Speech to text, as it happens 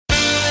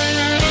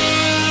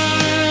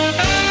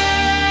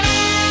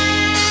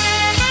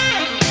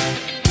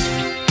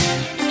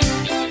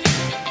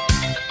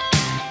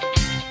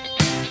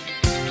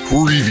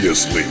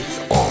Previously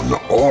on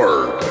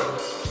ARG.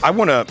 I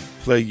want to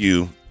play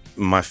you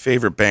my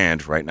favorite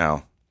band right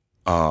now.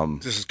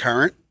 This is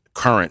current?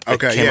 Current.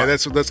 Okay, yeah,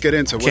 let's get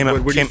into it.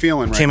 What are you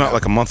feeling right now? Came out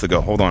like a month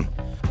ago. Hold on.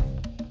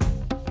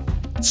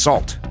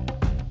 Salt.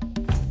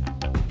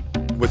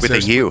 What's with their,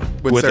 a U.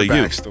 What's With their a U.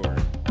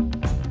 backstory?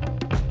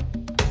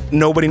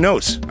 Nobody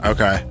knows,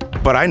 Okay.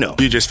 but I know.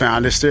 You just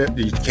found it?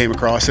 You came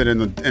across it in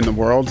the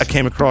world? I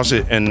came across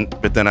it,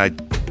 but then I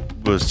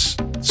was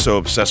so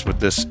obsessed with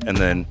this, and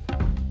then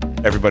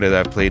everybody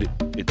that I played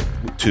it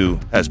to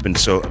has been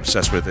so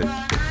obsessed with it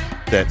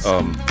that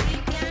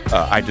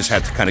I just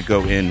had to kind of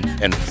go in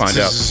and find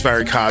out. This is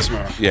very Cosmo.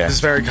 Yeah. This is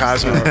very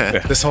Cosmo.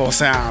 This whole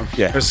sound.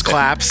 Yeah. There's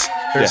claps.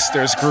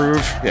 There's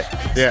groove. Yeah.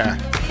 Yeah.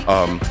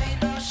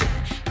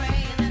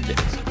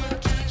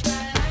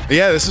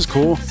 Yeah, this is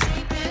cool.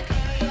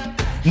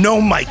 No,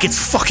 Mike, it's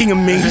fucking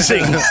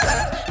amazing.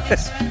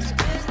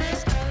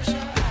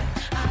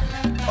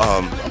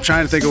 I'm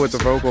trying to think of what the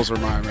vocals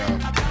remind me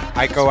of.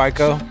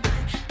 Aiko.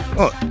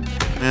 Oh,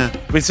 Yeah.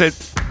 we said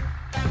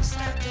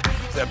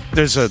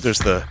there's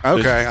the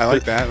Okay, I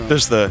like that.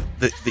 There's the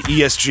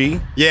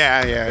ESG,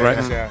 Yeah.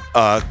 right? Yeah.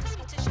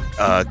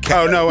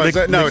 Oh, no, is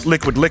that- no.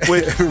 liquid.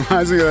 It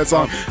reminds me of that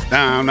song.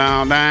 Down,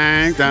 down,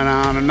 dang, down,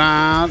 down,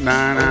 down,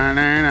 down,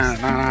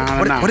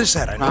 down, down. What is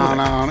that? I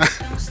know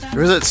that.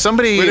 Was it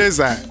somebody? What is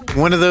that?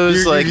 One of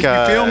those You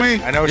feel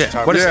me? I know what you're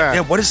talking What is about. that?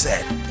 Yeah, what is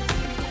that?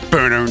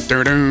 Dun,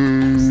 dun,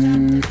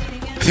 dun.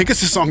 I think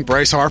it's the song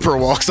Bryce Harper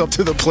walks up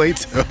to the plate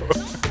to.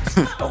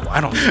 Oh, I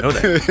don't even know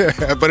that.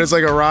 Yeah, but it's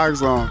like a rock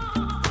song.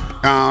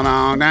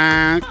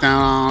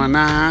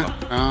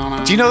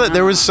 Do you know that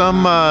there was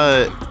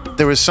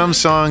some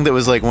song that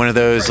was like one of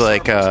those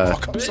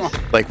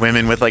like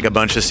women with like a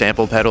bunch of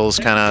sample pedals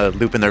kind of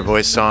looping their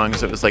voice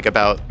songs. It was like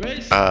about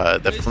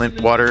the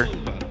Flint water.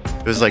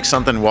 It was like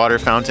something water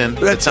fountain.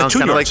 It sounds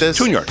kind of like this.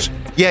 Tune Yards.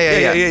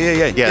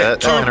 Yeah.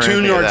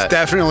 Tune Yards,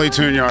 definitely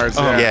Tune Yards.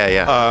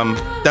 Yeah.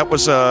 That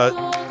was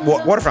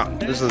Water Fountain.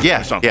 This is Yeah,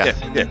 the song. yeah.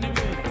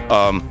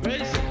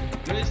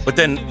 But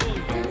then,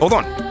 hold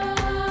on.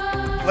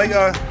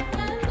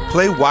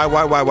 Play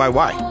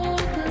Why.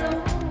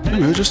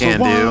 Just Can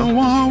do.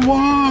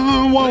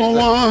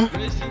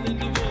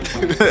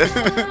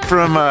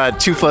 From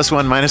 2 +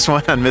 1 -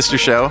 1 on Mr.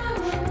 Show.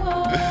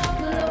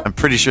 I'm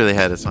pretty sure they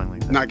had a song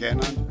like that. Not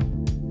getting on.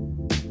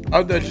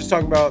 Oh, they're just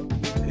talking about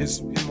him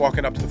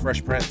walking up to the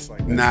Fresh Prince. Like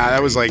that. Nah,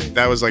 that was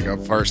like a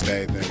first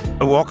day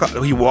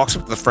thing. He walks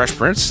up to the Fresh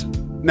Prince.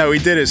 No, he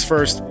did his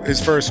first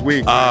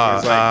week. He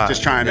was like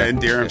just trying to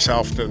endear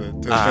himself to the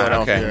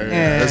Philadelphia. okay.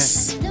 Yeah.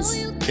 It's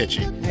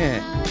kitschy.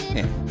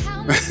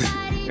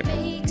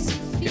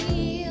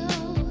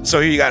 So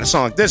here you got a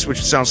song like this,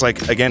 which sounds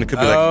like, again, it could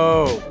be like,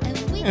 Oh,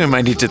 I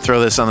might need to throw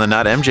this on the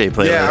Not MJ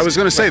playlist. Yeah, I was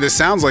gonna say this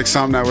sounds like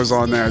something that was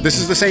on there. This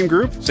is the same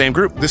group. same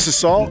group. This is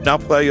Salt, Now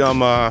play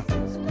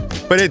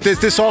but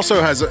this also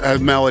has a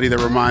melody that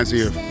reminds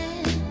you of.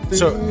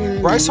 so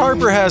Bryce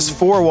Harper has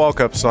 4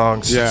 walk-up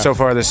songs Yeah. so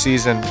far this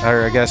season.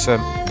 Or I guess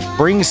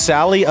 "Bring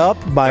Sally Up"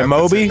 by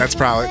Moby.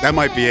 That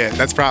might be it.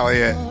 That's probably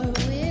it.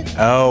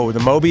 Oh, the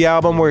Moby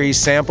album where he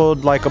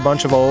sampled like a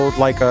bunch of old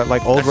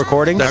old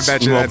recordings. that's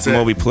bet you that's it.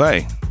 Moby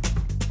Play.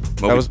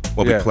 Moby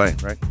yeah. Play,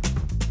 right?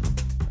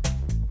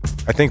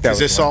 I think that Is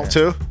was this one, Salt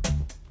yeah. too?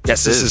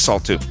 Yes, this is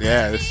Salt too.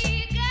 Yeah.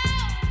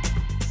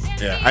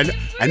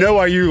 I know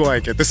why you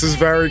like it. This is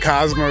very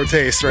Cosmo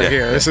taste right Yeah,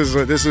 here. yeah. This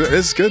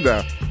is good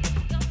though.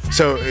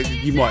 So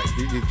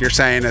you're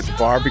saying at the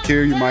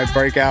barbecue you might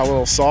break out a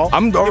little salt?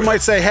 You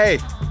might say, hey,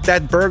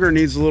 that burger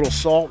needs a little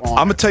salt on it. I'm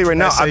gonna tell you right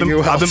now.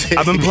 I've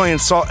SAULT. been playing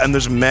Salt, and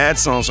there's mad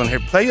songs on here.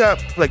 Play up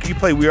like you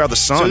play "We Are the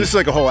Sun." So this is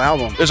like a whole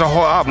album. There's a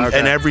whole album, Okay.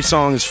 and every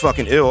song is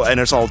fucking ill, and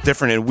it's all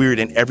different and weird.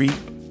 And every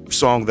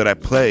song that I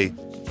play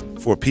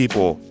for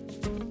people,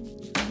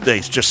 they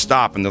just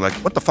stop and they're like,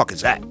 "What the fuck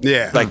is that?"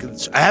 Yeah. Like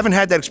I haven't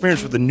had that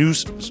experience with a new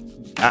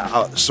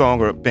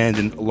song or a band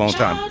in a long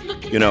time.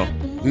 You know,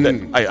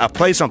 that I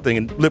play something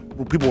and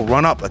people will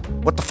run up like,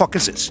 "What the fuck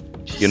is this?"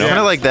 You know, Kind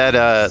of like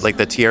that, like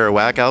the Tierra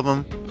Whack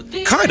album,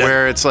 kind of.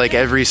 where it's like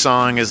every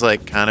song is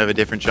like kind of a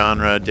different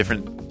genre,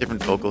 different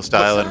vocal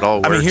style, and it all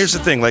works. I mean, here's the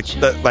thing: like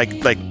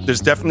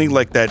there's definitely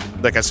like that,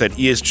 like I said,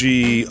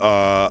 ESG,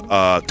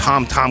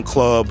 Tom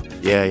Club,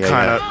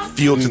 kind of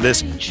feel to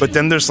this. But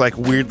then there's like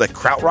weird, like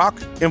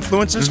krautrock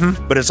influences.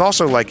 But it's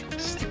also like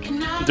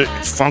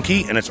it's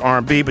funky and it's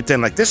R&B. But then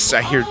like this,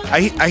 I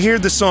hear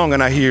this song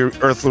and I hear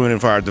Earth, Wind,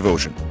 and Fire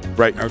Devotion,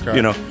 right? Okay.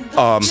 You know,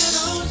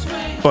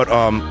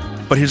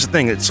 but here's the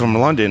thing: it's from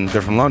London.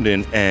 They're from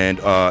London, and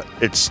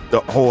it's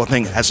the whole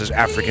thing has this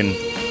African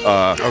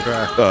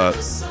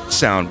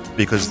sound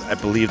because I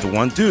believe the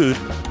one dude,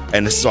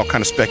 and this is all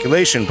kind of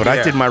speculation, but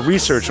I did my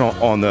research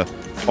on the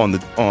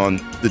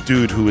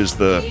dude who is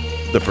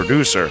the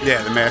producer.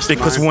 Yeah, the mastermind.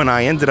 Because when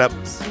I ended up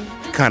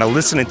kind of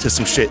listening to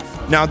some shit.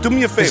 Now, do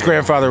me a favor. His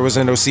grandfather was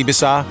in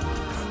Osibisa.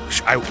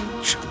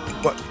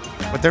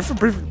 But they're from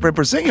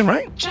Brazilian,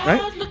 right?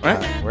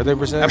 Right? Were they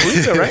Brazilian? I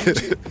believe so,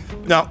 right?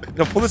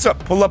 No, pull this up.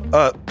 Pull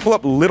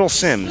up Little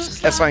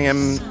Sims,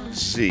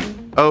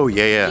 SIMC. Oh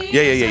yeah.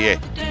 Yeah.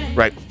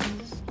 Right.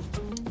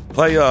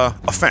 Play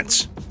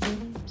Offense.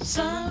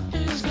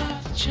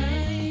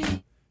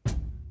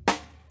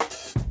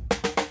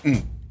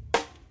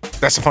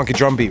 That's a funky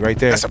drum beat right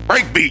there. That's a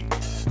break beat.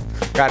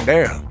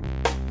 Goddamn.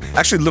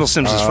 Actually, Little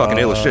Sims is fucking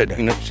ill as shit.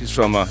 You know, she's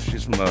from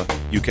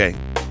UK.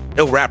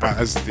 Ill rapper.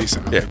 That's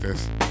decent. I like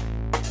this.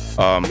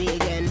 Me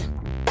again.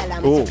 Allow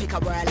me to pick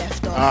up where I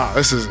left off.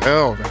 This is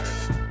ill, man.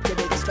 The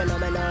biggest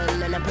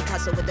phenomenon, and I'm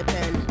Picasso with the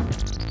pen.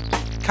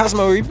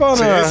 Cosmo, are you on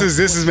See,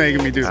 this is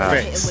making me do the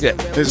face. Yeah.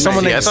 There's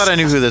Someone I thought I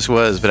knew who this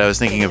was, but I was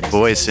thinking of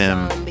Boy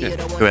Sim,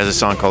 who has a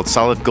song called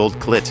 "Solid Gold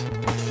Clit,"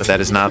 but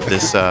that is not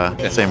this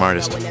same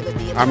artist.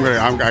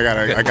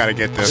 I gotta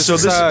get this. So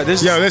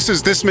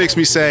this makes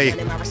me say,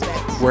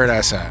 where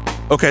that's at.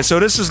 Okay, so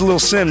this is Lil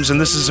Sims, and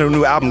this is her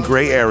new album,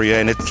 Gray Area,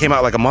 and it came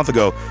out like a month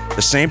ago.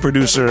 The same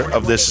producer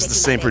of this is the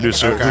same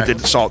producer who did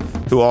Salt,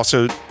 who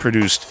also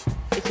produced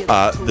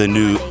the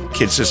new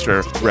Kid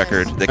Sister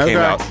record that came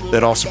out,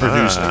 that also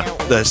produced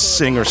the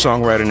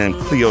singer-songwriter named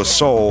Cleo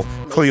Soul,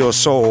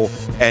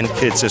 and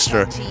Kid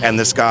Sister, and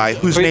this guy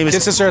whose name is...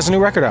 Kid Sister has a new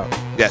record out.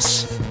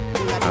 Yes.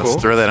 Let's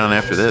throw that on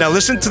after this. Now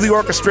listen to the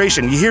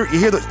orchestration. You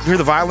hear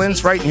the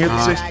violins, right? You hear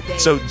the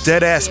so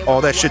dead ass. All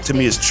that shit to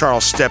me is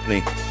Charles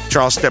Stepney.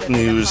 Charles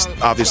Stepney was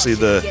obviously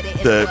the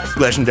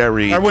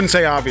legendary. I wouldn't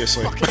say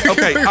obviously.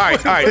 Okay, all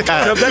right.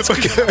 No, that's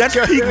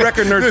peak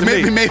record nerd to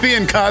me. Maybe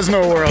in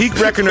Cosmo world. Peak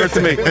record nerd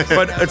to me.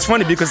 But it's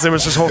funny because there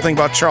was this whole thing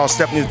about Charles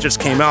Stepney that just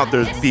came out.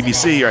 There's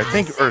BBC, or I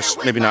think, or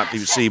maybe not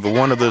BBC, but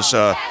one of those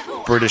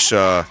British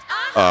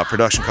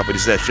production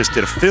companies that just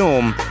did a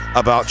film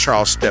about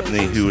Charles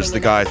Stepney, who was the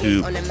guy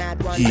who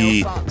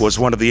he was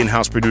one of the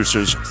in-house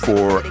producers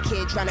for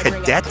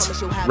Cadet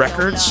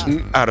Records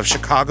out of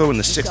Chicago in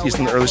the 60s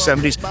and the early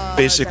 70s.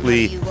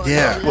 Basically,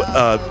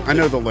 I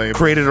know the label.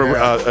 Created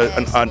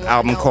an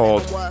album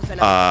called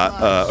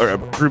or a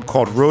group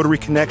called Rotary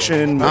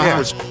Connection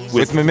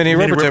with Minnie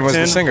Riperton was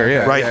the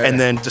singer, right, and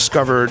then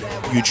discovered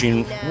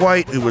Eugene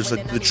White, who was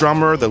the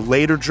drummer, the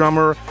later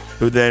drummer,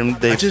 who then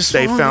they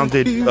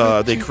founded,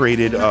 they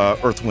created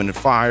Earth, Wind, and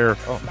Fire.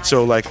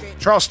 So like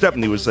Charles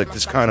Stepney was like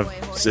this kind of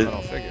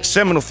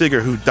seminal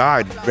figure who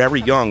died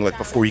very young, like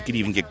before he could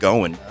even get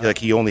going. Like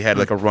he only had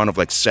like a run of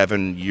like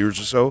 7 years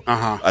or so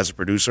as a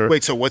producer.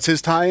 Wait, so what's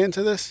his tie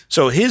into this?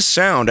 So his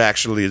sound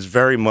actually is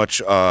very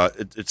much,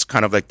 it's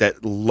kind of like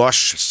that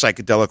lush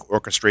psychedelic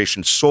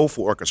orchestration,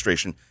 soulful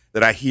orchestration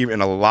that I hear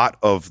in a lot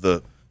of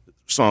the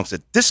songs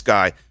that this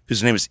guy,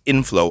 whose name is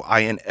Inflow,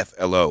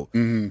 I-N-F-L-O,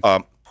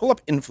 pull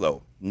up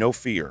Inflow, No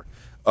Fear.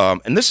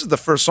 And this is the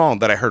first song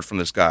that I heard from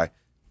this guy,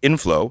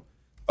 Inflow.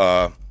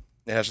 It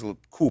has a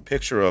cool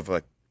picture of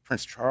like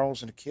Prince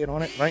Charles and a kid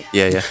on it, right?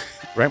 Yeah.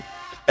 Right?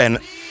 And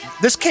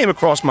this came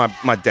across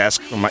my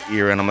desk from my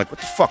ear, and I'm like, what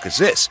the fuck is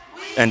this?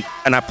 And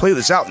I play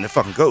this out, and it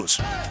fucking goes.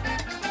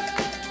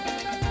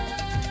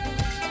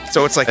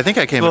 So it's like, I think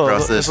I came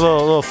across this. There's a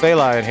little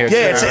Fela in here.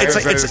 Yeah, it's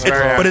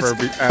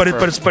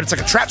like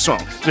a trap song.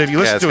 So if you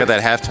listen it's to got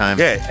that halftime.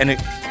 Yeah, and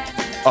it,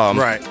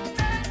 right.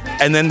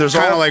 And then there's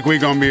kind of like We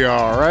Gonna Be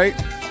All Right.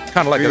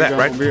 Kind of like that,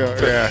 right?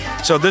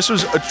 Yeah. So this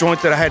was a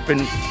joint that I had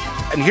been,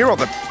 and hear all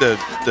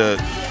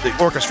the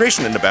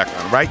orchestration in the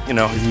background, right? You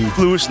know,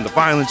 flutes and the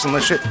violence and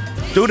that shit.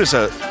 Dude is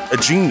a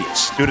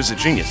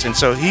genius. And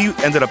so he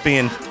ended up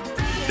being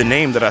the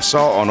name that I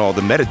saw on all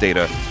the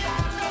metadata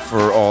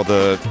for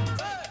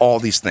all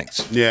these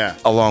things. Yeah.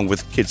 Along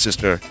with Kid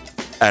Sister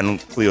and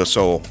Cleo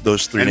Soul,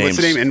 those three names. What's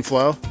the name?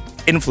 Inflow?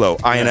 Inflow,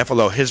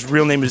 I-N-F-L-O. His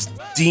real name is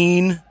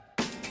Dean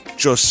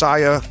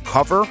Josiah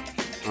Cover.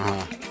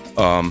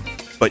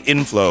 But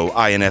Inflow,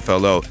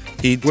 I-N-F-L-O.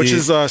 Which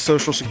is a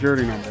social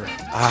security number.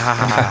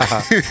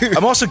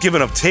 I'm also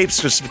giving up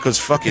tapes just because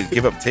fuck it,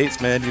 give up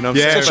tapes, man. You know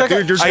what I'm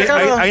saying? So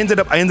I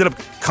ended up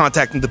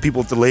contacting the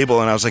people at the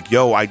label, and I was like,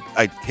 yo, I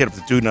hit up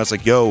the dude, and I was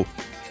like, yo,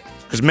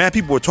 because mad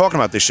people were talking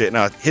about this shit, and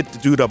I hit the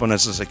dude up, and I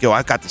was like, yo,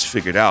 I got this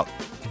figured out.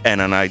 And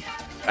then I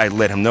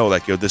let him know,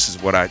 like, yo, this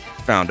is what I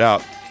found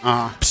out.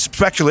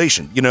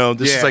 Speculation, you know,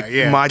 this is like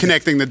my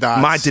connecting the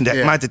dots,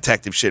 my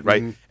detective shit,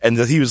 right? And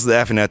he was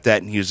laughing at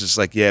that, and he was just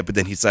like, yeah, but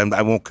then he said,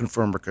 I won't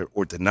confirm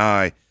or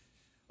deny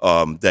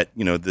that,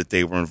 you know, that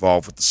they were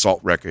involved with the Salt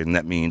record, and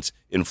that means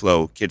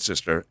Inflow, Kid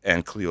Sister,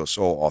 and Cleo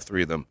Soul, all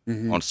three of them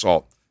on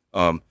Salt.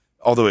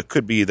 Although it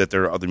could be that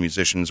there are other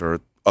musicians or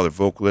other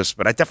vocalists,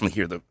 but I definitely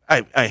hear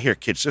I hear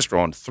Kid Sister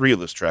on 3 of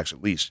those tracks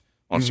at least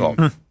on Salt,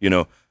 you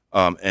know,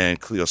 and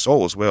Cleo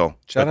Soul as well.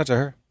 Shout out to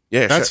her.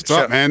 Yeah, that's what's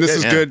up, man. This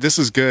is good. This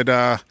is good.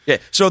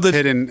 So the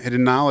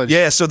hidden knowledge.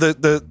 Yeah, so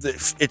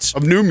the it's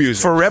of new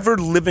music. Forever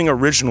Living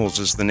Originals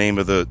is the name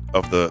of the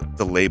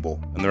label,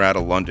 and they're out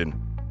of London.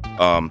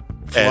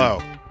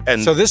 Flow.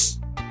 And so this.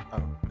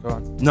 Oh, go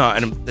on. No,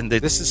 and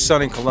this is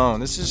Sunny Cologne.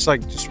 This is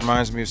like just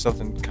reminds me of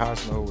something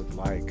Cosmo would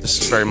like.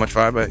 This is very much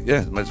vibe.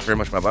 Yeah, it's very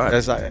much my vibe.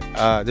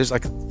 There's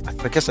like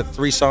I guess a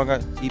 3-song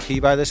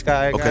EP by this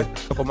guy I got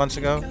a couple months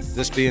ago.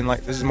 This being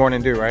like this is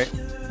Morning Dew, right?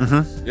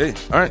 Yeah.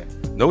 All right.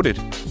 Noted.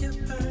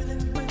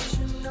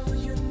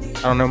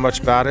 I don't know much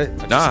about it.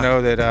 I just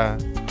know that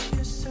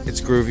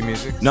it's groovy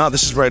music. No,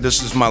 this is right.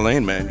 This is my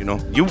lane, man. You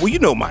know, you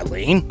know my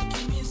lane.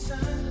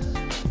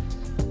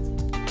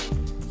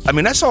 I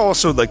mean, that's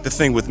also like the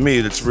thing with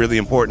me that's really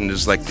important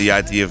is like the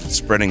idea of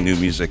spreading new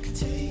music.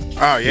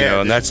 Oh yeah, you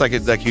know, and that's like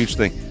a huge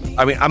thing.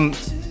 I mean, I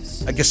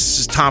guess this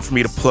is time for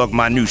me to plug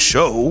my new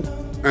show.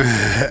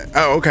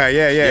 Oh, okay,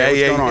 yeah.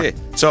 What's going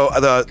on? So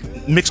the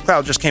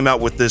Mixcloud just came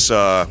out with this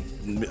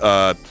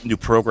new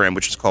program,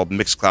 which is called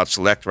Mixcloud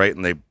Select, right?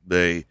 And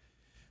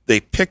they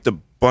picked a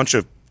bunch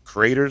of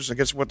creators, I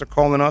guess is what they're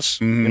calling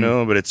us, you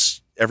know, but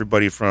it's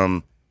everybody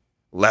from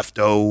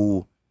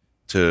Lefto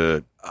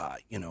to,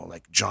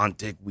 like John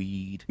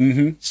Digweed,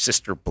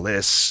 Sister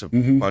Bliss, a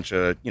bunch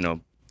of,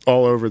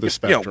 all over the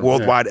spectrum.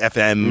 Worldwide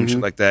FM, shit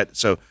like that.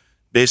 So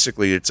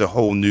basically it's a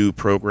whole new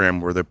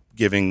program where they're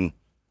giving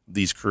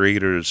these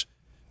creators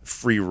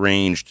free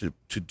range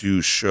to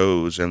do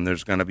shows, and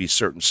there's going to be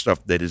certain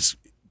stuff that is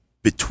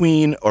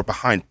between or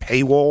behind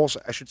paywalls,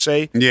 I should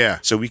say. Yeah.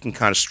 So we can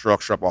kind of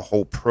structure up a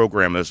whole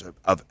program as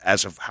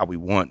of how we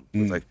want,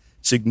 with like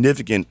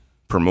significant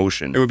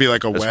promotion. It would be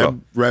like a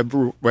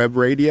web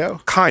radio?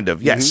 Kind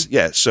of, yes.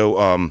 Yeah.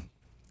 So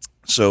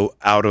so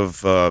out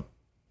of the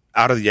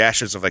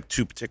ashes of like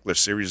two particular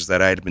series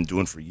that I had been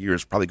doing for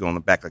years, probably going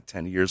back like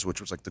 10 years, which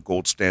was like the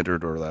Gold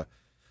Standard or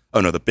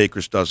the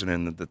Baker's Dozen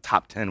and the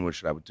Top 10,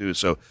 which I would do.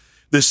 So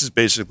this is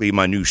basically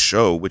my new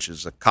show, which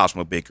is a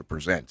Cosmo Baker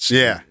Presents.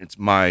 Yeah. It's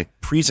my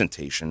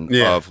presentation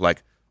of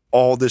like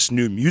all this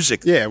new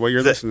music. Yeah, what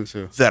you're listening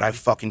to. That I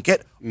fucking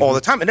get all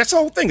the time. And that's the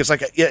whole thing. It's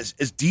like, as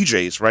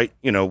DJs, right?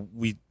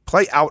 We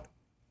play out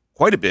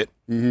quite a bit,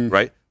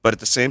 right? But at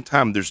the same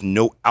time, there's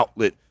no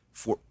outlet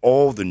for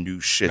all the new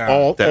shit.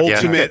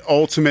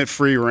 Ultimate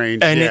free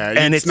range.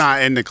 And it's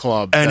not in the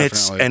club. And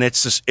definitely.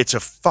 it's a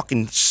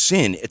fucking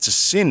sin. It's a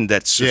sin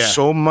that's just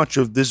so much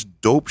of this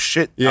dope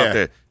shit out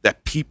there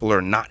that people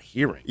are not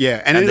hearing.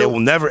 Yeah. And they will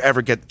never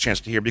ever get the chance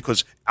to hear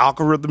because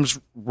algorithms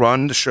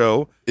run the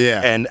show.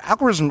 Yeah. And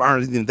algorithms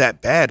aren't even that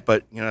bad,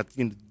 but at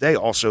the end of the day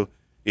also,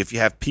 if you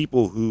have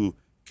people who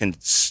can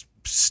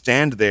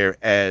stand there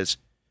as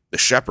the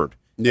shepherd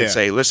and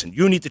say, listen,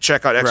 you need to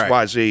check out X,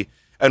 Y, Z,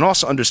 and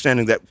also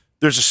understanding that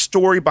there's a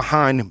story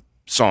behind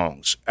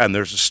songs and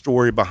there's a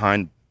story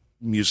behind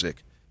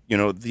music.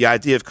 The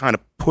idea of kind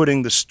of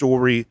putting the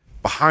story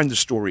behind the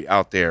story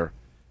out there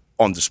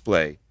on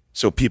display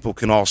so people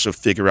can also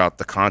figure out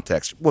the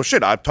context. Well,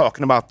 shit, I'm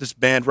talking about this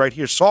band right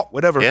here, Salt,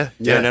 whatever. Yeah.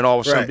 And then all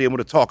of a sudden be able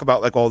to talk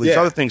about like all these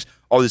other things,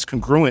 all these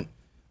congruent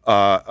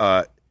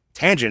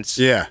tangents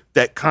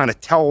that kind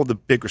of tell the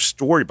bigger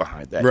story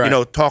behind that.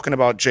 Right. Talking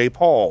about J.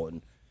 Paul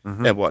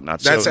and whatnot.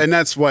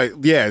 That's why,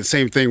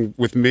 same thing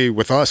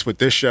with us with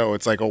this show.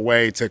 It's like a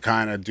way to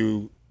kind of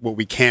do what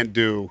we can't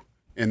do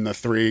in the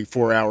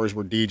 3-4 hours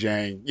we're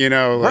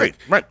DJing,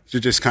 right. To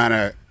just kind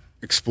of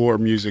explore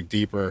music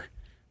deeper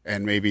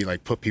and maybe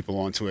like put people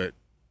onto it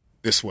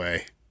this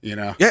way,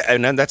 Yeah,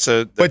 and then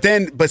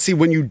but see,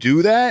 when you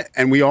do that,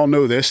 and we all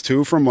know this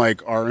too from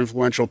like our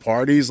influential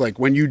parties, like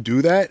when you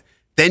do that,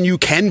 then you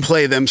can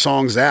play them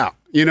songs out.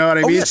 You know what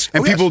I mean? Yes.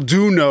 And people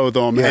do know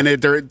them, and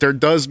there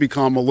does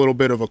become a little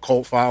bit of a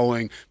cult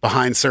following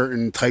behind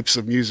certain types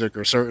of music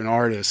or certain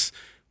artists,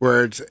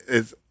 where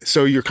it's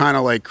so you're kind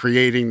of like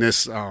creating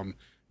this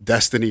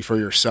destiny for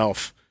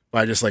yourself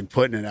by just like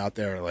putting it out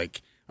there.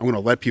 Like, I'm going to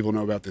let people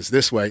know about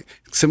this way,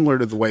 similar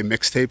to the way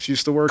mixtapes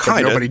used to work.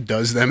 Like nobody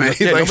does them.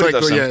 Nobody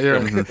does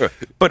them.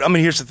 But I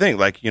mean, here's the thing.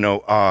 Like, it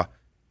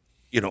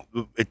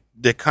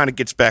kind of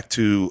gets back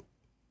to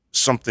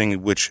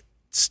something which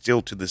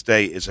still to this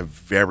day is a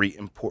very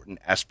important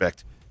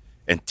aspect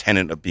and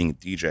tenet of being a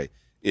DJ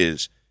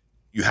is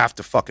you have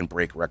to fucking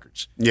break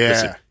records.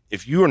 Yeah.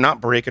 If you are not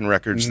breaking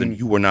records, then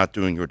you are not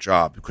doing your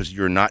job because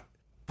you're not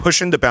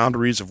pushing the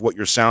boundaries of what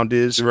your sound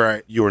is.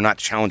 Right. You are not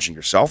challenging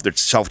yourself.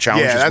 There's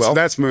self-challenge as well.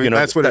 That's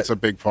what it's a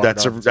big part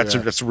of. That's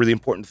a really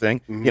important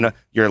thing.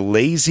 You're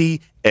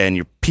lazy and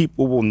your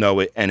people will know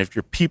it. And if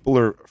your people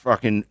are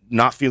fucking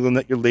not feeling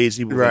that you're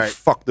lazy, well, then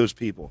fuck those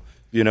people.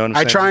 You know what I'm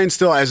saying? I try and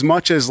still, as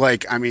much as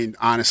like, I mean,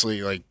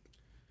 honestly, like,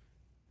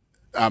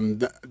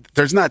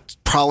 there's not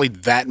probably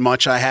that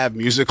much I have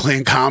musically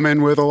in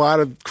common with a lot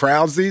of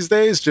crowds these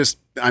days. It's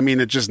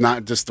just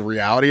not just the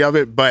reality of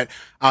it. But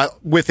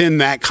within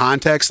that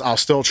context, I'll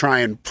still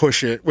try and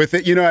push it with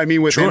it. You know what I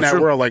mean? Within that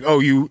world, like,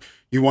 oh, you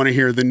want to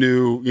hear the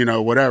new,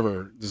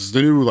 whatever. This is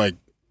the new, like,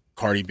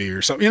 Cardi B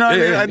or something. You know what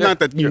I mean? Not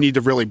that you need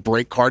to really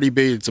break Cardi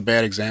B. It's a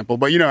bad example.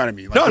 But you know what I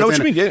mean? Like, no, I know what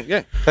you mean.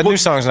 Yeah. That new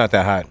song's not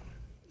that hot.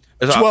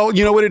 Well,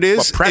 you know what it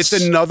is? It's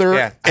another.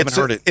 I haven't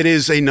heard it. It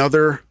is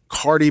another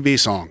Cardi B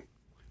song.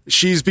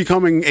 She's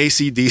becoming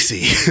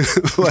AC/DC.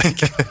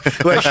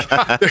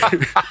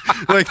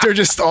 they're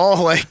just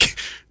all like,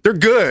 they're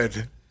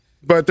good,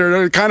 but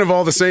they're kind of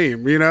all the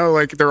same.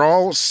 Like they're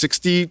all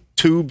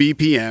 62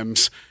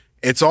 BPMs.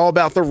 It's all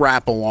about the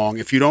rap along.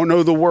 If you don't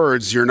know the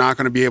words, you're not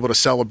going to be able to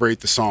celebrate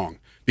the song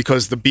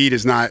because the beat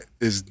is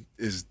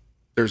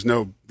there's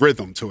no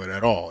rhythm to it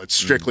at all. It's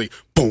strictly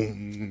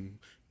boom.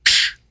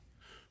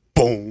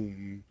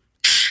 Boom.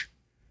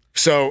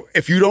 So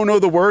if you don't know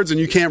the words and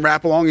you can't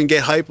rap along and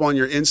get hype on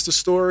your Insta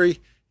story,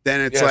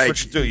 then it's that's like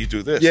what you do. You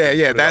do this.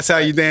 Yeah. That's how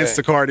you dance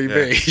to Cardi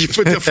B. You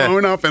put the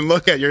phone up and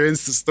look at your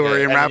Insta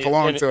story and rap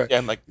along to it.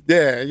 And like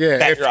Back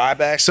your eye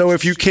back. So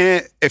if you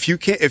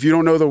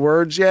don't know the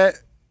words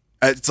yet,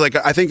 it's like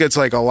I think it's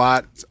like a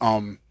lot.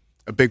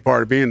 A big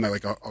part of being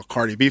like a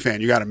Cardi B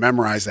fan, you got to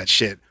memorize that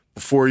shit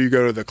before you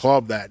go to the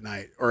club that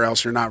night, or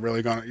else you're not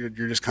really gonna.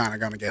 You're just kind of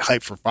gonna get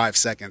hyped for 5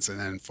 seconds and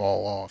then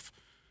fall off.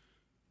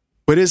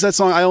 But is that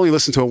song? I only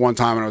listened to it one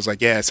time and I was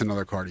like, yeah, it's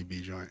another Cardi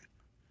B joint.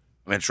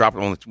 I mean, it dropped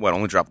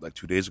only dropped like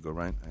 2 days ago,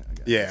 right?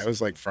 Yeah, it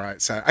was like Friday.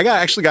 I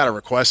actually got a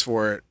request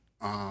for it.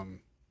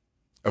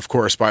 Of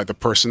course, by the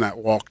person that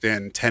walked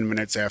in 10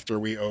 minutes after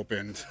we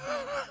opened.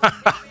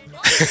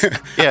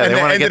 Yeah, they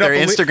want to get their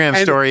Instagram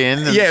story in.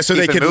 Yeah, so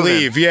they could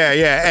leave. Yeah.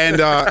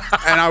 And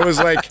I was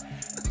like,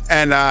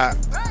 and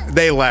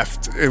they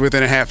left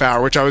within a half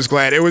hour, which I was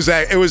glad. It was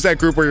that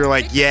group where you're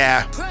like,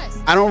 yeah,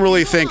 I don't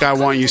really think I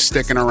want you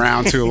sticking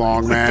around too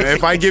long, man.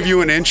 If I give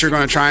you an inch, you're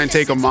going to try and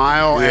take a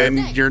mile,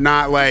 and you're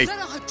not like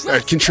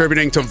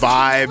contributing to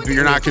vibe.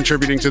 You're not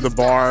contributing to the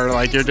bar.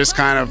 Like you're just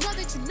kind of.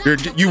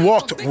 You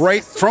walked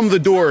right from the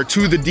door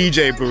to the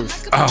DJ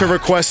booth to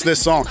request this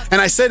song.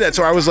 And I said that,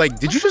 so I was like,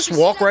 did you just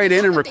walk right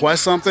in and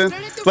request something?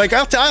 Like,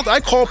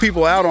 I call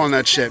people out on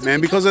that shit, man,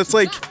 because it's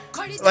like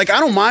I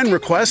don't mind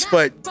requests,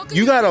 but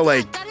you gotta,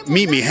 like,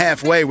 meet me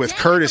halfway with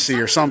courtesy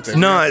or something.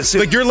 No, it's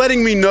like, you're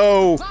letting me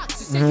know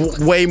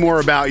way more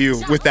about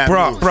you with that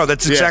move. Bro,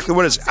 that's exactly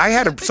what it is. I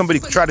had somebody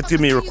try to do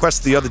me a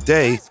request the other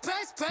day,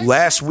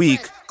 last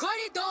week.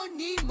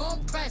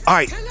 All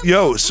right,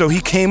 so he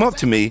came up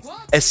to me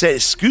and said,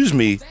 "Excuse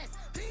me,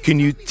 can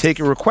you take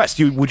a request?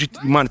 Would you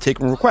mind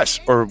taking a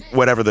request or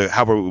whatever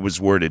however it was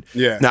worded?"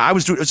 Yeah. Now I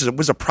was doing it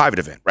was a private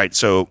event, right?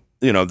 So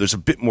there's a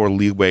bit more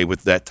leeway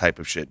with that type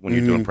of shit when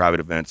you're doing private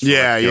events.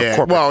 Yeah.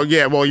 Corporate,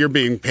 well, you're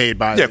being paid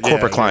by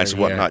corporate clients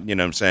and whatnot. You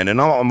know what I'm saying?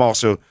 And I'm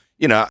also,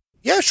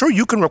 sure,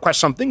 you can request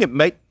something. It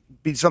might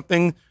be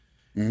something.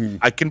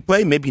 I can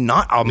play, maybe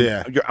not. I'm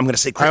going to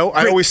say. I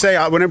always say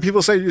whenever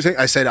people say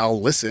I said I'll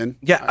listen.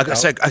 Yeah, I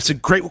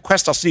said great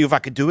request. I'll see if I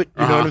could do it.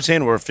 You know what I'm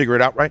saying, or figure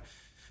it out right.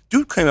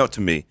 Dude came out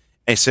to me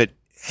and said,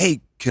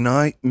 "Hey, can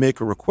I make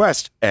a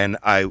request?" And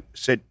I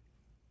said,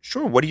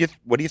 "Sure. What are you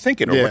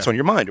thinking, or what's on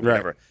your mind, or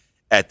whatever." Right.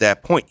 At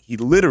that point, he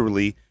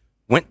literally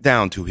went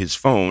down to his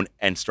phone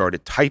and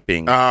started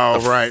typing. Oh,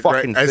 right.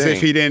 As thing.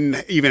 if he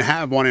didn't even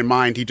have one in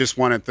mind. He just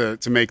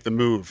wanted to make the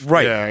move.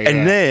 Right. Yeah.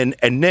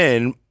 And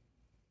then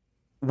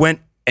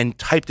went and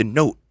typed a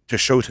note to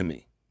show to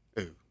me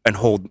and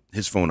hold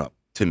his phone up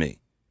to me.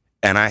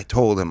 And I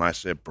told him, I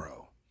said,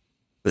 "Bro,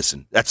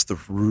 listen, that's the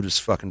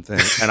rudest fucking thing."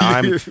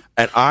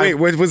 Wait,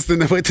 what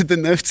did the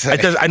note say?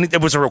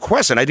 It was a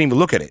request and I didn't even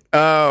look at it.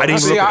 Oh, I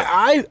didn't see, look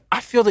at it.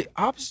 I feel the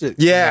opposite.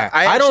 Yeah.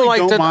 I don't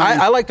like to,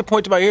 I like to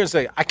point to my ear and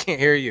say, "I can't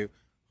hear you.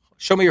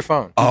 Show me your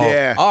phone." Oh,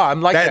 yeah. Oh,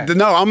 I'm like that.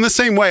 No, I'm the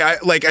same way.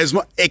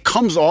 It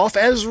comes off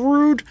as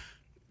rude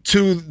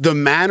to the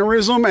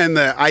mannerism and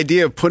the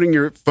idea of putting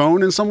your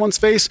phone in someone's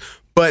face,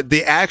 but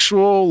the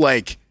actual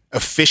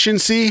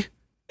efficiency,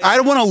 I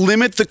don't want to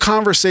limit the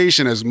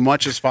conversation as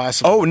much as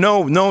possible. Oh,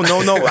 no.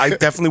 I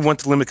definitely want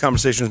to limit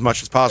conversation as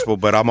much as possible,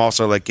 but I'm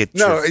also like, get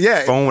your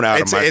phone out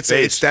of my face.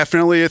 It's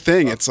definitely a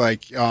thing. It's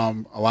like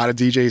a lot of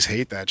DJs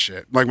hate that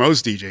shit. Like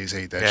most DJs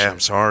hate that shit. Yeah, I'm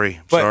sorry.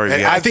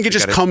 I think it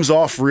just comes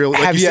off real.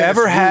 Have you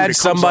ever had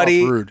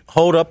somebody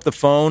hold up the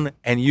phone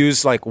and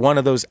use one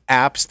of those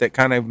apps that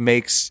kind of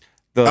makes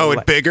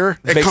it bigger?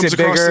 It comes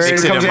across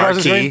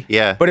the screen?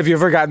 Yeah. But have you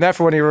ever gotten that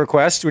for one of your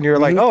requests when you were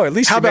like, oh, at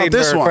least you made the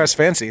request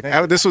fancy?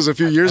 This was a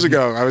few years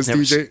ago. I was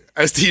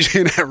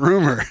DJing at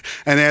Rumor,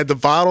 and they had the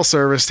bottle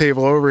service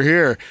table over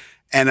here.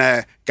 And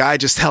a guy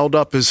just held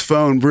up his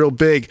phone real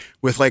big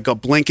with a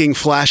blinking,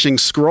 flashing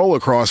scroll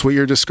across what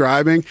you're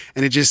describing.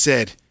 And it just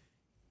said,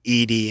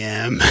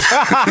 EDM.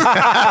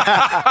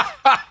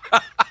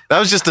 That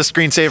was just a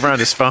screensaver on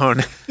his phone.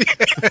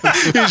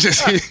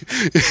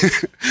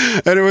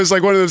 And it was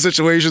one of those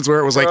situations where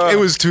it was it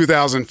was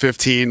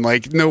 2015.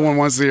 No one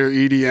wants to hear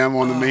EDM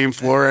on the main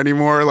floor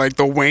anymore.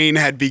 The Wayne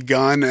had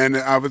begun, and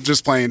I was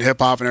just playing hip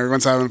hop, and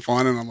everyone's having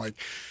fun. And I'm like,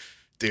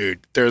 dude,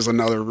 there's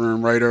another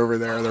room right over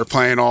there. They're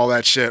playing all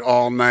that shit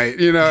all night.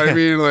 You know what I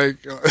mean?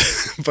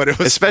 But it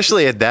was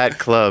especially at that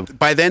club.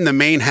 By then, the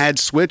main had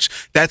switched.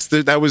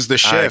 That was the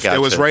shift.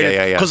 It was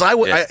right. Because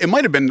it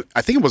might have been.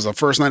 I think it was the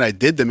first night I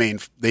did the main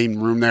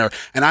room there,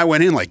 and I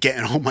went in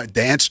getting all my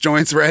dance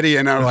joints ready,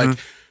 and I was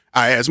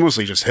it's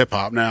mostly just hip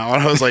hop now.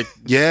 And I was like,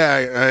 yeah,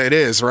 it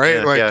is,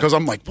 right? Because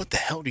I'm like, what the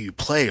hell do you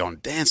play on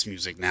dance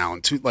music now?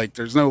 And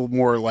there's no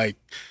more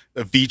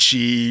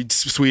Avicii,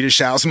 Swedish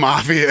House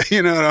Mafia,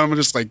 and I'm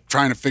just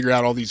trying to figure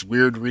out all these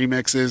weird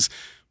remixes,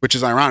 which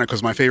is ironic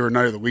because my favorite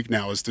night of the week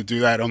now is to do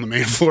that on the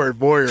main floor at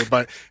Boyer.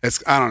 But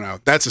I don't know,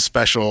 that's a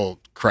special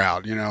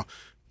crowd,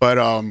 But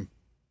I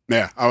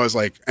was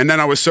and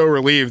then I was so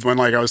relieved when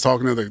I was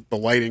talking to the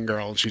lighting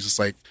girl, and she's just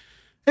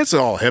it's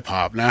all hip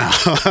hop now.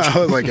 I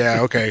was like,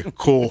 yeah, okay,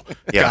 cool.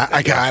 Yeah,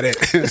 I got it.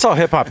 It's all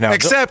hip hop now.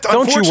 Except,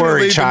 don't you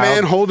worry, child.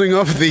 The man holding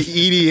up the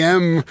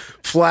EDM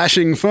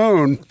flashing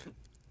phone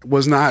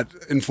was not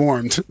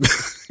informed.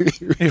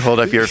 You hold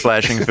up your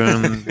flashing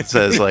phone. It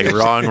says like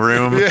wrong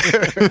room.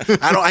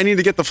 I need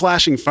to get the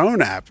flashing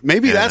phone app.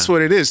 Maybe that's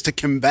what it is. To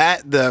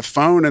combat the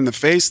phone and the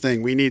face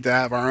thing, we need to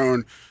have our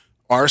own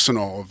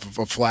arsenal of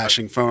a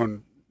flashing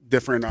phone.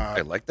 Different.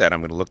 I like that.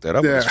 I'm going to look that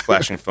up. This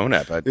flashing phone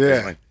app. I'm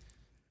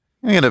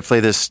going to play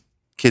this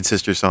Kid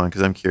Sister song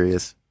because I'm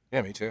curious.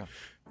 Yeah, me too.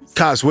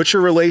 Cos, what's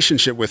your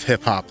relationship with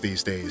hip hop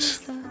these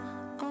days?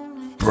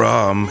 Bro,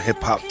 I'm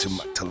hip hop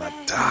till I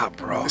die,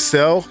 bro.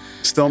 Still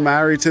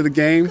married to the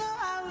game.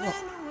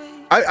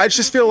 I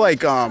just feel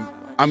like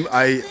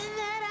I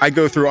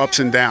go through ups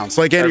and downs,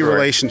 like any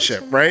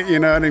relationship, right? You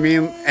know what I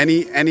mean?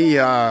 Any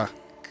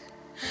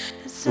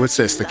what's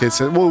this? The Kid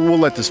Sister. We'll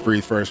let this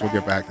breathe first. We'll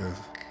get back to this.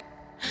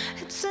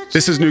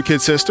 This is new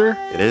Kid Sister?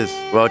 It is.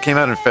 Well, it came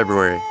out in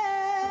February.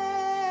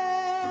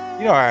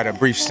 You know, I had a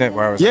brief stint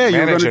where I was you were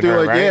going to do her,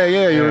 like right?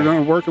 You were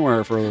going to working with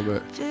her for a little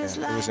bit. Yeah,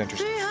 it was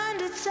interesting.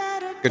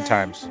 Good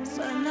times.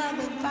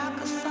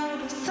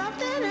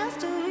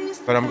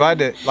 But I'm glad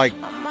that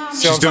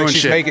She's doing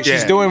shit.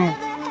 She's doing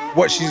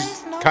what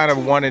she's kind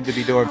of wanted to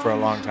be doing for a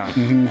long time.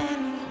 Mm-hmm.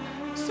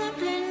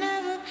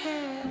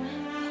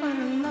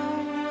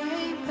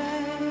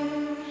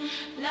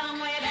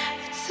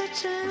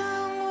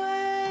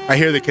 I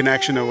hear the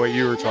connection to what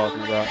you were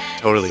talking about.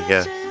 Totally,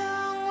 yeah.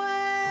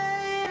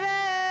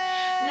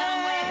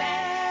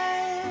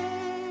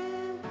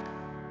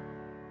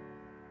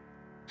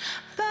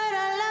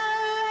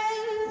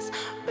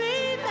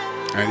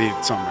 I need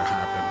something to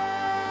happen.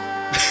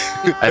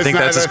 I think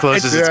that's as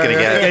close as it's going to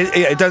get.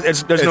 It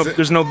does.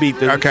 There's no beat.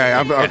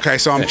 Okay.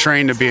 So I'm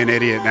trained to be an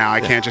idiot now.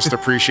 I can't just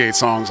appreciate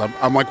songs.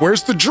 I'm like,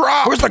 where's the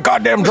drop? Where's the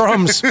goddamn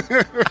drums?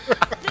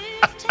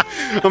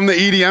 I'm the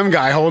EDM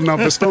guy holding up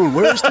his phone.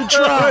 Where's the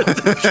drop?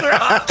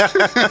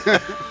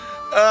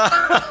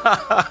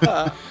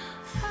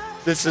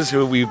 This is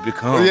who we've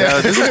become. Yeah,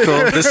 this is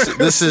cool.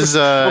 This is.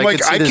 I'm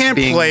like, I can't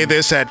play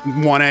this at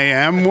 1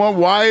 a.m.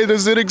 Why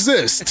does it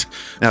exist?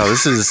 No,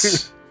 this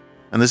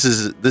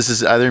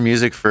is either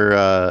music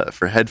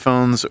for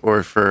headphones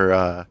or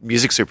for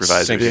music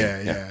supervisors.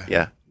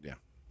 Yeah.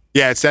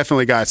 It's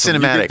definitely got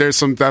cinematic. There's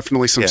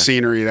definitely some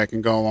scenery that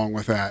can go along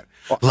with that,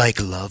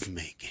 like love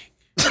making.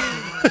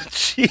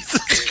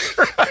 Jesus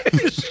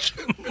Christ.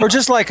 Or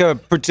just like a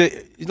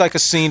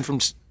scene from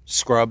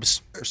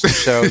Scrubs or some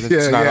show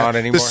that's not on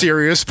anymore. The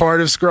serious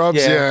part of Scrubs.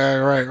 Yeah,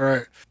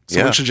 right.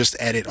 Someone Yeah. should just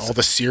edit all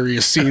the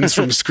serious scenes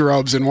from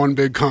Scrubs in one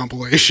big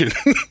compilation.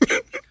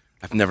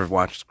 I've never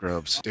watched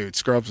Scrubs. Dude,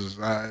 Scrubs is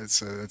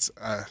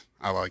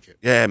I like it.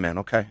 Yeah, man.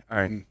 Okay. All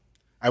right.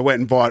 I went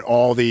and bought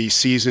all the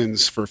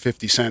seasons for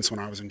 50 cents when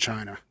I was in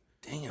China.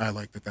 Damn. I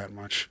liked it that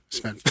much.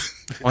 Spent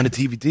On the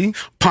DVD?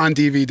 on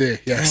DVD.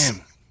 Yes.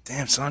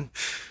 Damn, son.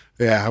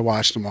 Yeah, I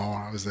watched them all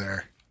when I was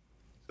there.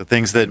 The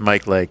things that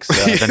Mike likes: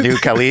 the new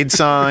Khalid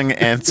song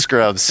and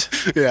Scrubs.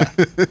 Yeah.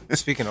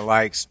 Speaking of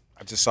likes,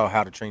 I just saw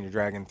How to Train Your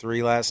Dragon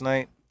 3 last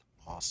night.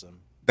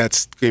 Awesome.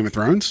 That's Game of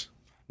Thrones?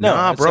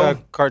 No, bro. It's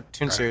a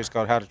cartoon series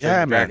called How to Train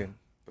Your Dragon.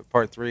 But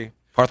part 3.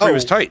 Part 3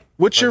 was tight.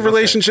 What's your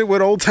relationship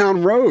with Old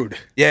Town Road?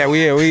 Yeah,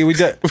 we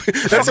did.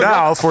 That's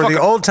now for the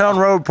Old Town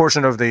Road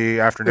portion of the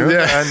afternoon,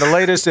 and the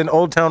latest in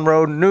Old Town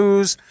Road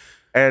news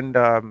and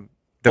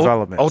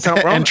development. Old Town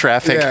Road? And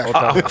traffic. Yeah.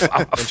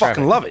 I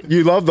fucking love it.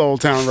 You love the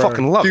Old Town Road.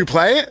 Fucking love Do you it.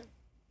 play it?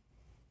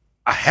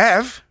 I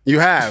have. You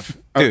have.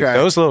 Dude, Okay.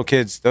 those little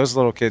kids,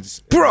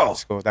 Bro, in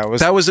school, that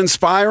was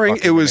inspiring.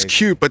 fucking It was amazing.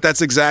 cute, but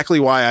that's exactly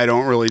why I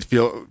don't really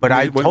feel. But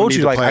I we told need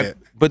you, to like, play it.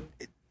 but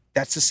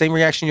that's the same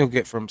reaction you'll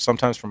get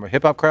sometimes from a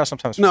hip hop crowd,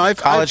 sometimes from No, a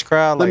college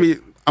crowd.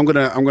 I'm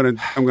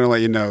gonna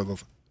let you know.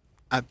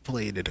 I've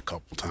played it a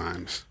couple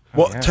times.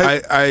 Well,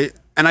 Yeah.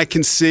 I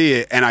can see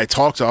it, and I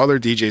talk to other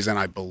DJs, and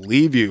I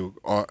believe you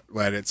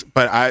that it's.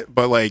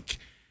 But like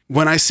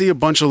when I see a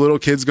bunch of little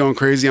kids going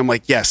crazy, I'm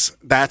like, yes,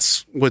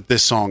 that's what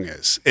this song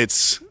is.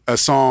 It's a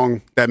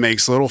song that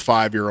makes little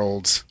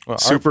 5-year-olds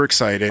super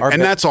excited,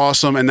 and that's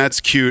awesome, and that's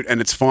cute, and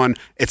it's fun.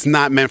 It's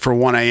not meant for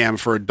 1 a.m.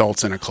 for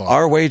adults in a club.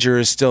 Our wager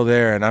is still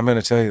there, and I'm going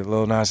to tell you,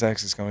 Lil Nas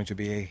X is going to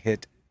be a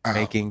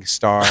hit-making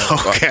star.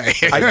 Okay.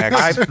 for the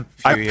next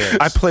few years.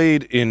 I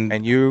played in.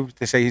 And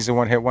they say he's a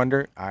one-hit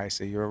wonder. I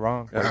say you're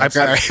wrong. I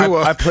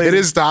played. It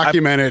is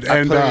documented, I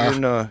and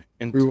played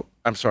in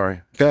I'm sorry.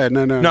 okay,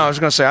 no. No, I was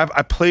gonna say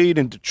I played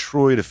in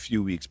Detroit a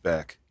few weeks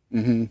back,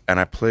 and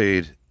I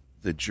played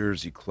the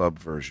Jersey Club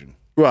version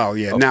Well,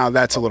 yeah. Now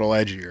that's a little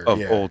edgier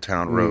of Old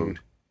Town Road,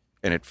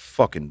 and it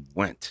fucking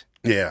went.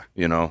 Yeah,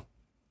 You know,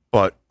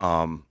 but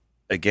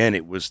again,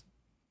 it was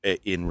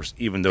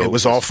even though it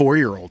was all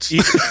 4-year-olds.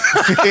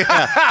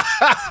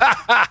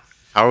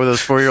 How are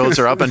those 4-year-olds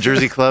are up on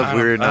Jersey Club?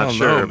 We're not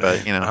sure,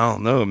 but you know, I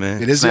don't know,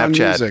 man. It is young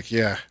Snapchat. music.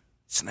 Yeah.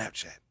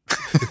 Snapchat.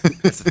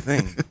 That's the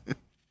thing.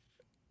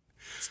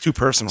 It's too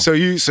personal. So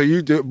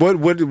you do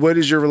what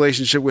is your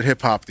relationship with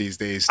hip hop these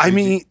days? I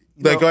mean,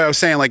 like what I was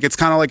saying, like it's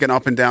kind of like an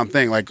up and down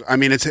thing. Like I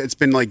mean, it's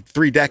been like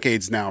 3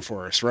 decades now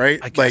for us, right?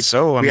 I guess like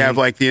so. I we mean- have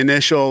like the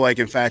initial like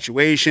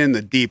infatuation,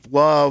 the deep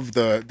love,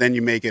 then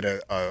you make it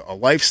a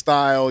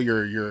lifestyle.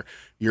 You're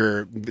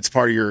it's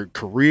part of your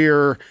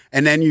career,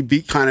 and then you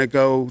kind of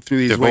go through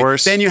these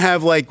Divorce. Then you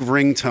have like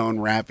ringtone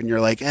rap, and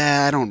you're like,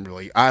 I don't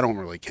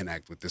really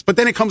connect with this. But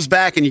then it comes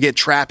back, and you get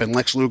Trap and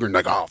Lex Luger, and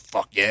like, oh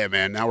fuck yeah,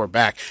 man, now we're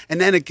back.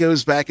 And then it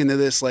goes back into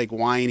this like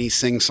whiny,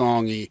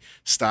 sing-songy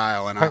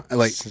style, and I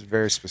like It's a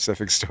very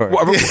specific story.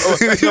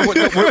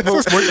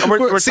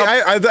 See,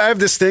 I have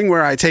this thing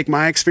where I take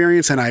my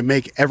experience and I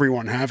make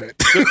everyone have it.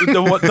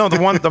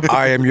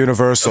 I am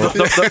universal.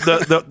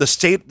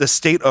 The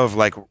state of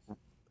like.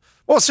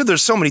 Well, so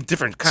there's so many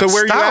different kinds of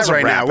where are you at styles right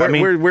of rap. now? I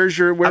mean,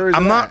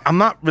 I'm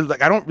not really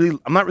like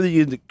I'm not really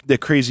into the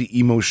crazy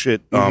emo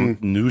shit,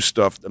 new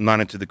stuff. I'm not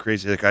into the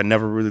crazy. Like I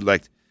never really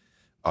liked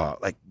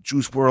like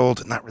Juice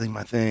World. Not really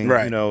my thing.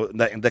 Right. You know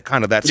that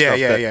kind of that Yeah, stuff.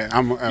 yeah, that, yeah.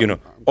 I'm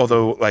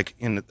although like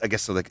I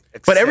guess so like.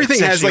 But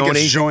everything has like its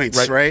Extensione,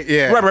 joints, right?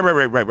 Yeah.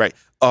 Right.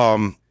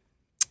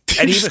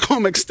 And you just call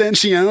them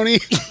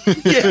Extensione?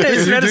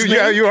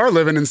 Yeah, you are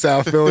living in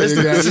South Philly. Hey,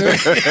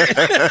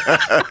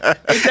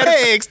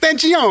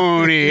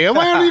 Extensione,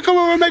 why don't you come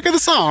over and make the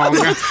song?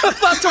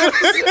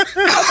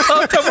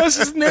 That was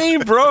his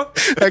name, bro.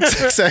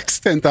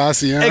 XXX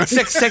Tentacion.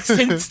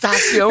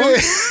 Tentacion.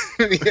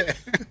 Yeah.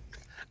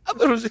 I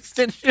thought it was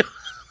extension.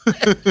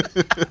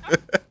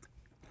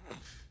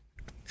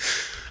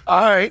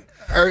 All right.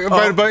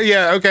 But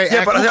yeah, okay.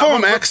 Yeah, but we'll call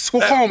him X.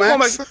 We'll call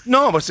him X.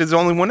 No, but there's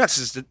only one X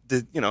is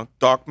the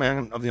Dark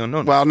Man of the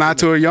Unknown. Well, not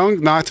to a young.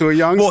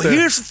 Well,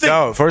 here's the thing.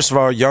 No, first of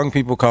all, young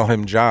people call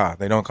him Ja.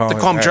 They don't call him.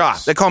 They call him Ja.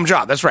 X. They call him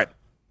Ja. That's right.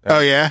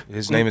 Oh yeah.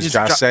 His name is He's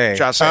Jase.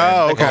 Jase.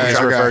 Oh, okay.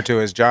 He's referred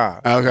to as Ja.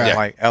 Okay. Yeah.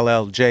 Like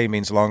LLJ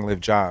means long live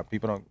Ja.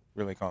 People don't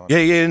really call him.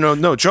 Yeah.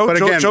 No. But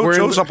again,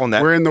 Joe's up on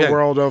that. We're in the Yeah.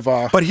 world of.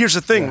 But here's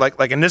the thing,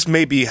 like, and this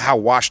may be how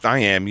washed I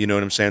am. You know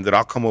what I'm saying? That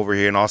I'll come over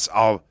here and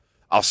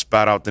I'll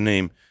spout out the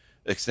name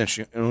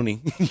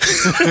Extensione.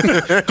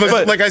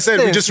 Because, like I said,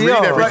 we just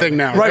read everything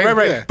now. Right.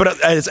 Yeah. But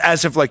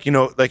as if like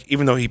like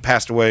even though he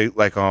passed away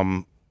like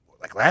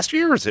last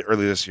year or is it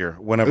early this year?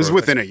 Whenever It was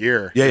within a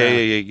year. Yeah.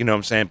 You know what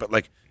I'm saying? But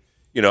like,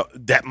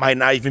 that might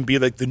not even be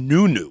like the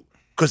new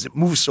because it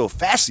moves so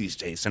fast these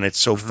days and it's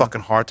so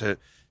fucking hard to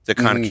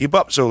kind of keep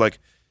up. So like,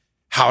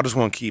 how does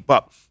one keep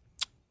up?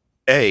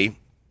 I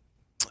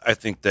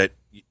think that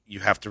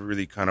you have to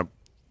really kind of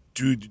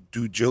do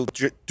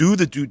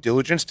the due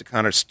diligence to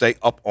kind of stay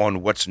up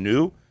on what's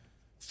new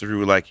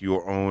through like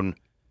your own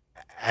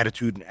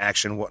attitude and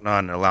action and whatnot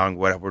and allowing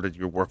whatever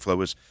your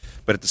workflow is.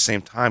 But at the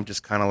same time,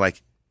 just kind of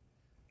like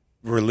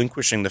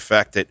relinquishing the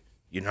fact that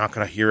you're not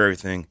going to hear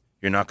everything.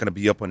 You're not going to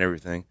be up on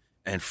everything.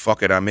 And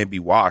fuck it, I may be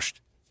washed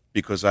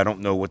because I don't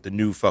know what the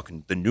new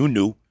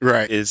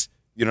Right. is.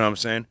 You know what I'm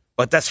saying?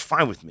 But that's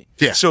fine with me.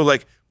 Yeah. So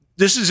like,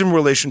 this is in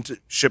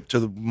relationship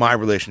to my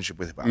relationship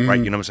with hip hop, right?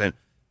 You know what I'm saying?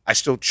 I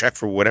still check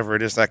for whatever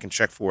it is that I can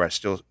check for. I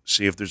still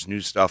see if there's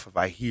new stuff. If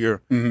I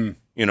hear, we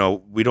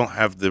don't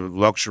have the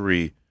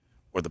luxury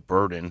or the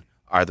burden,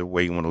 either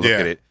way you want to look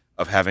at it,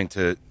 of having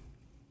to,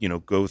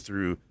 go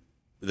through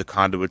the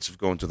conduits of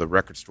going to the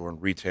record store and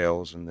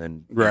retails and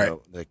then,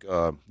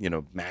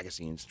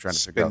 magazines trying to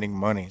figure out.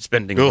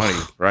 Spending money,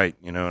 right?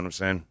 You know what I'm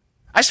saying?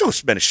 I still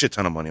spend a shit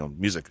ton of money on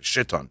music, a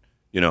shit ton,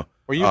 Well,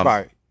 you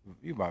buy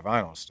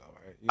vinyl stuff,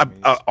 right?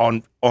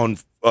 On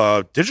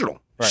digital,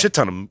 right. Shit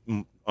ton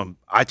of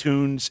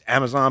iTunes,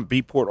 Amazon,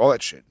 Beatport, all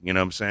that shit. You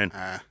know what I'm saying?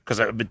 Because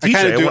I'm a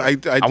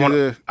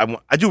DJ.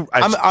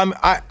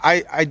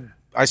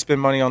 I spend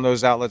money on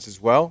those outlets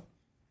as well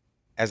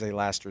as a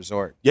last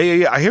resort.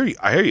 Yeah. I hear you.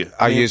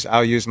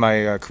 I'll use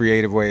my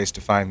creative ways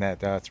to find that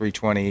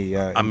 320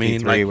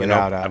 MP3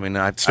 without.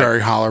 It's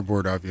very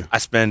hollerboard of you. I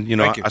spend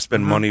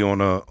money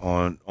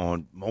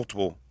on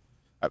multiple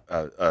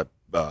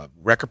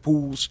record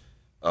pools.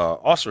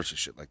 All sorts of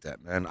shit like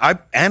that, man. I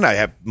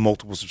have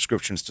multiple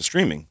subscriptions to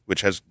streaming,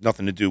 which has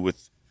nothing to do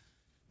with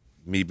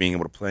me being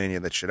able to play any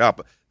of that shit out.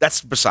 But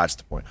that's besides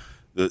the point.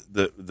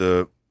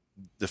 The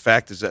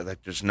fact is that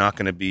like there's not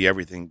going to be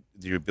everything,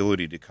 the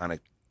ability to kind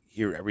of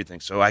hear everything.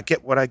 So I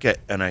get what I get,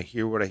 and I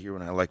hear what I hear,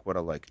 and I like what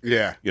I like.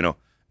 Yeah,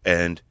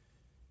 and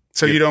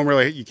so you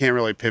can't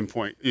really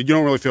pinpoint. You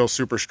don't really feel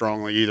super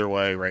strongly either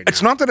way, right?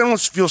 It's not that I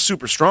don't feel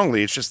super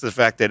strongly. It's just the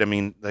fact that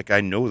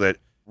I know that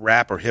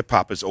rap or hip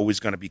hop is always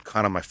going to be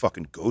kind of my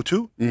fucking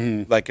go-to.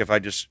 Mm-hmm. Like if I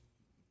just,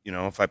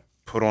 if I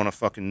put on a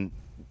fucking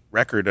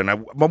record and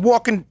I'm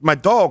walking my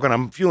dog and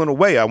I'm feeling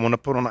away, I want to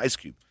put on Ice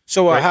Cube.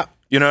 So right?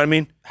 You know what I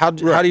mean? How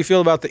do you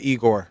feel about the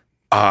Igor?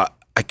 I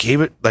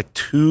gave it like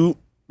 2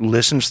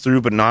 listens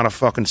through, but not a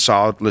fucking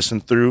solid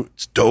listen through.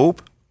 It's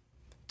dope.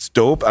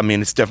 I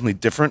mean, it's definitely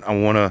different. I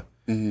want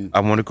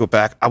to go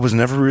back. I was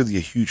never really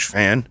a huge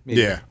fan.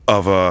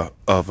 Of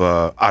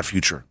Odd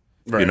Future.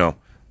 Right.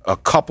 A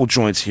couple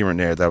joints here and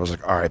there that I was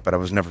like, all right, but I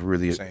was never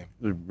really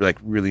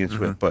really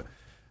into it. But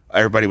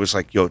everybody was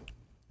like, yo,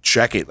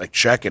 check it.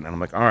 And I'm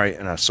like, all right.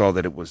 And I saw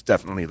that it was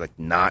definitely like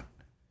not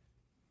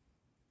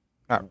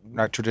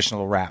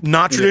traditional rap.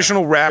 Not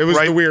traditional rap. It was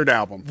right? the weird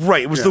album.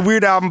 Right. It was the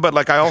weird album, but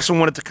like I also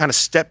wanted to kind of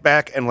step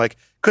back and like,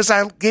 because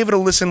I gave it a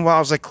listen while I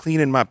was like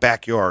cleaning my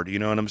backyard. You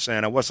know what I'm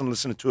saying? I wasn't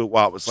listening to it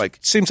while it was like.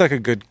 Seems like a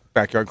good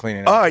backyard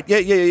cleaning. All right,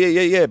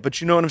 yeah.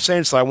 But you know what I'm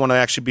saying? So I want to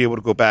actually be able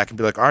to go back and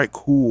be like, all right,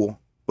 cool.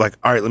 Like,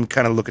 all right, let me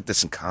kind of look at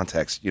this in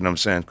context. You know what I'm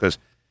saying? Because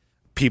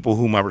people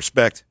whom I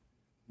respect,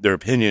 their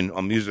opinion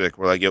on music,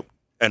 were like, yep,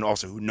 and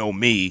also who know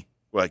me,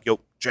 were like, yo,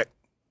 check,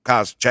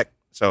 Cos, check.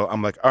 So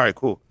I'm like, all right,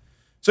 cool.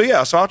 So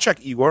yeah, so I'll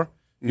check Igor.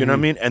 You know what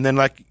I mean? And then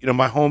like, you know,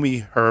 my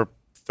homie, her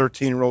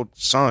 13-year-old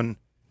son,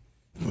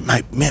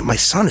 my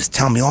son is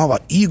telling me all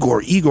about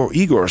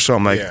Igor. So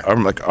I'm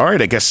like, all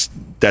right, I guess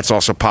that's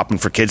also popping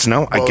for kids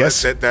now. I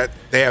guess that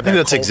they have. I think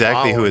that's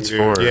exactly who it's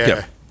for.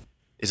 Yeah.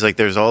 It's like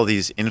there's all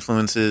these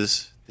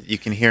influences that you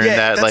can hear in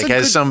that. Like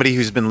as somebody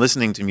who's been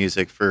listening to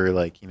music for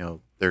like, you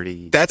know,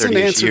 30 that's 30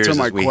 an answer years to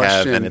my as we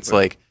question. have, and it's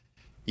like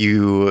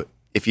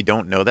if you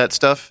don't know that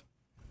stuff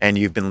and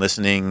you've been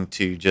listening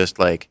to just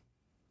like,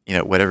 you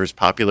know, whatever's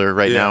popular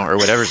right now or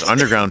whatever's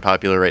underground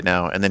popular right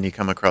now, and then you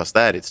come across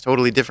that, it's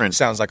totally different.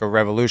 Sounds like a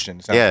revolution.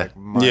 Sounds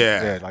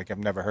like like I've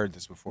never heard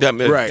this before. Yeah,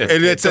 Right.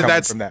 And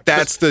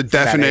that's the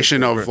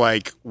definition age, of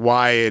like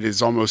why it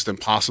is almost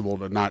impossible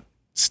to not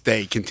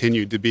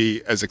continue to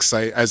be as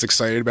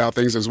excited about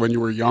things as when you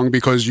were young,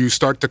 because you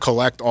start to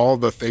collect all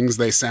the things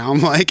they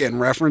sound like and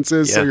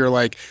references. So you're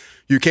like,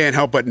 you can't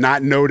help but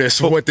not notice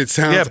what it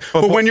sounds. Yeah,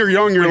 but when you're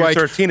young, you're like,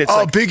 13, it's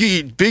like,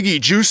 Biggie,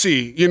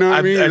 Juicy. You know what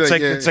I mean?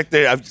 It's like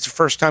the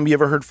first time you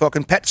ever heard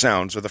fucking Pet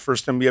Sounds, or the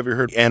first time you ever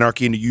heard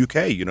Anarchy in the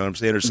UK. You know what I'm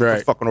saying? Or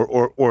something fucking,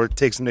 or It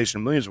Takes a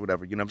Nation of Millions or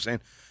whatever. You know what I'm saying?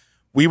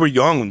 We were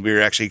young when we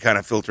were actually kind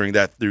of filtering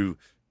that through,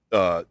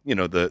 you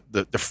know, the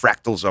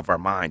fractals of our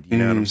mind. You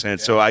know what I'm saying?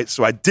 Yeah.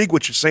 So I dig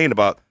what you're saying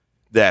about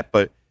that,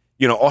 but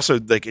you know, also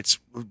like it's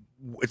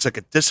like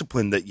a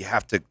discipline that you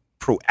have to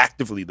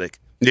proactively like.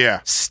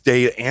 Yeah.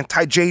 Stay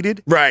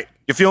anti-jaded. Right.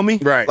 You feel me?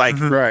 Right. Like,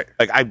 right.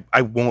 Like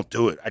I won't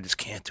do it. I just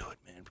can't do it,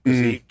 man.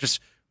 Because just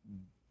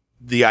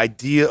the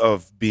idea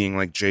of being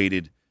like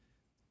jaded,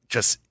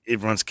 it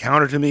runs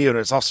counter to me, and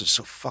it's also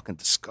so fucking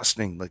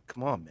disgusting. Like,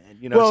 come on, man.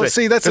 You know. Well,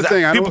 see, that's the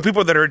thing.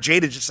 People that are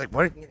jaded, just like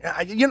what?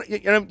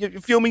 You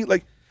feel me?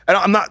 Like,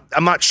 I'm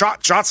not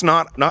shots,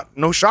 not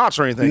no shots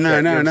or anything.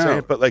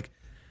 No. But like.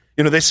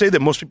 You know, they say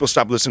that most people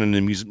stop listening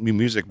to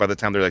music by the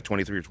time they're like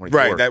 23 or 24.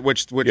 Right,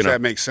 that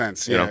makes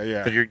sense. Yeah,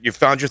 yeah. Because you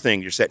found your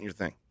thing, you're setting your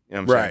thing. You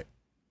know what I'm saying?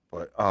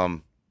 But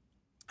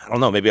I don't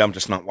know. Maybe I'm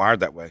just not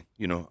wired that way.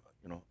 You know,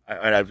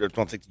 I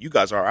don't think you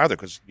guys are either,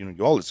 because you know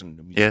you all listen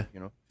to music. Yeah. You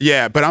know.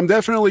 Yeah, but I'm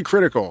definitely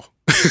critical.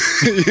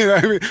 You know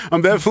what I mean?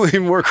 I'm definitely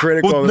more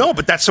critical. Well, no,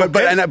 but that's so.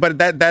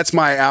 But that's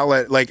my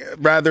outlet. Like,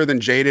 rather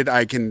than jaded,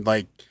 I can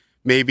like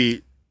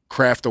maybe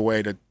craft a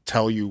way to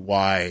tell you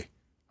why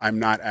I'm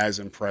not as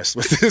impressed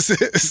with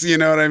this. You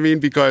know what I mean?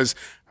 Because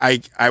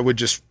I would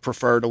just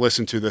prefer to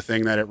listen to the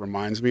thing that it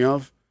reminds me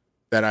of,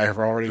 that I have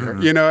already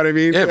heard. You know what I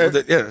mean? Yeah,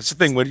 that's the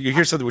thing. When you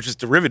hear something which is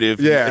derivative,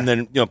 and then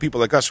you know people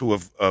like us who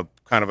have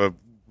kind of a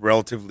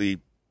relatively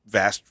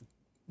vast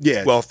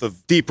wealth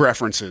of deep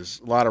references,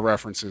 a lot of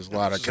references, a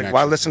lot of connections. Like,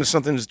 why listen to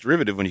something that's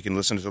derivative when you can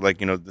listen to like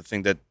the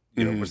thing that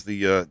was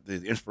the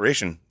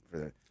inspiration for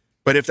that?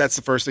 But if that's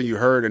the first thing you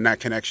heard and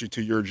that connects you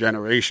to your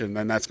generation,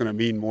 then that's going to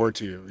mean more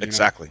to you.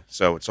 Exactly. Know?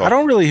 So it's all. I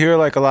don't really hear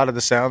like a lot of the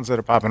sounds that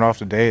are popping off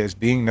today as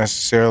being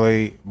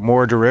necessarily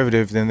more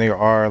derivative than they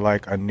are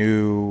like a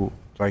new,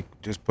 like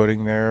just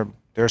putting their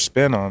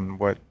spin on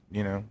what,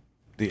 you know,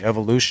 the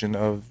evolution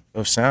of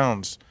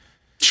sounds.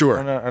 Sure.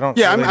 I don't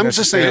yeah, really I'm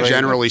just saying,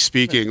 generally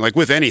speaking, like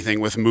with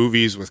anything, with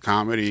movies, with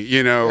comedy,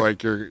 you know, like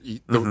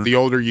the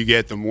older you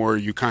get, the more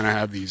you kind of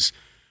have these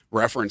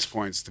reference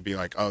points to be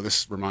like, oh,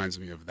 this reminds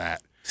me of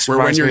that. Where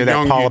when you're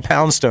young, that Paula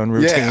Poundstone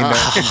routine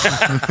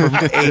from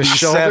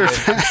 '87,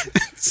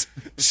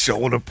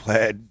 shoulder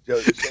plaid,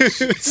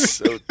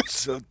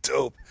 so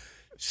dope,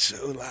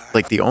 so loud.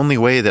 Like the only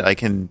way that I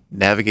can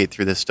navigate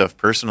through this stuff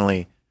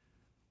personally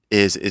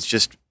is it's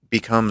just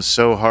becomes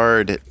so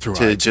hard through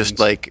to iTunes. Just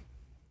like,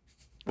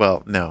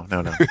 well, no.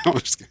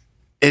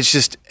 It's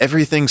just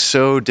everything's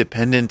so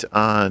dependent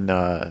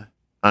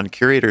on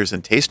curators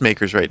and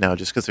tastemakers right now,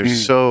 just because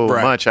there's so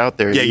much out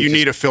there. Yeah, you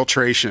need a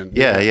filtration.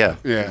 Yeah.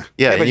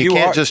 And you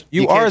can't just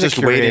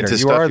wade into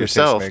stuff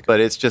yourself. But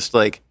it's just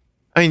like,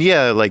 I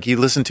mean, like you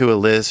listen to a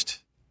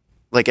list,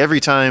 like every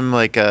time,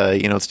 like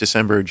it's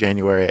December or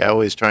January, I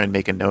always try and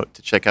make a note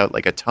to check out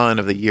like a ton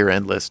of the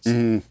year-end lists,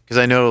 because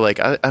I know like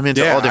I'm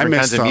into all different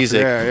kinds of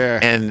music,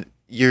 and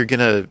you're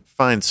gonna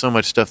find so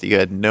much stuff that you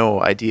had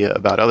no idea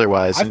about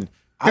otherwise, and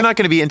you're not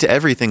going to be into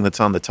everything that's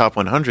on the top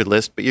 100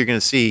 list, but you're going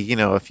to see,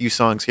 a few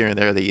songs here and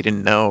there that you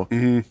didn't know.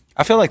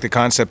 I feel like the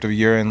concept of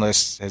year-end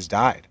lists has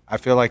died. I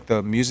feel like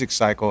the music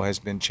cycle has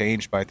been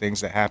changed by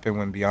things that happened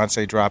when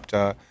Beyonce dropped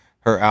her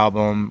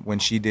album, when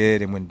she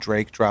did, and when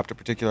Drake dropped a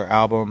particular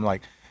album.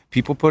 Like,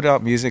 people put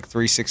out music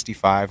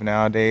 365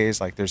 nowadays.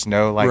 Like, there's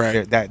no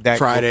that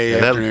Friday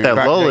afternoon. That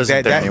lull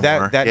isn't there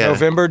anymore. That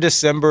November,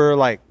 December,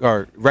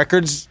 or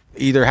records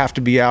either have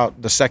to be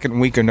out the second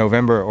week of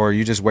November, or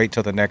you just wait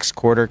till the next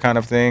quarter kind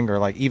of thing, or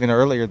like even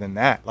earlier than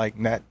that.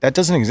 Like that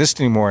doesn't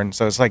exist anymore. And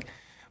so it's like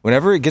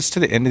whenever it gets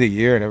to the end of the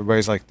year and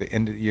everybody's like the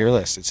end of the year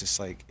list, it's just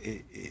like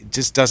it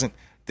just doesn't.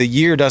 the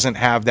year doesn't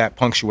have that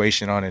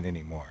punctuation on it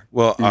anymore.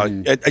 Well, I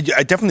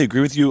definitely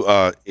agree with you.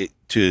 To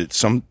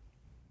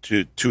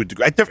a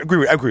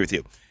degree, I agree with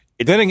you.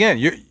 Then again,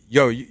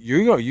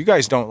 you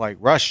guys don't like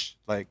rush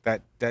like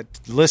that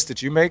list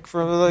that you make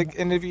for like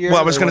end of year.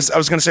 Well, I was gonna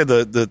say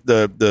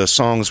the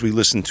songs we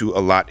listen to a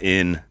lot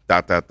in ...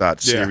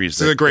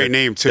 series. It's a great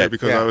name too,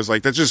 because I was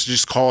like, that's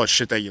just call it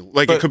shit that you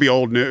like. It could be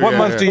old new. What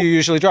month do you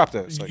usually drop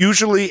those? Like,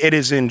 usually it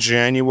is in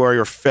January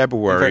or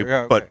February.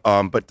 Okay.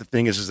 But the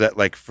thing is that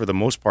like for the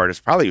most part,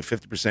 it's probably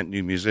 50%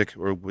 new music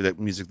or that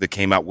music that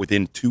came out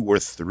within 2 or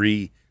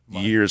 3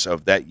 years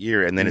of that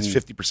year, and then it's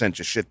 50%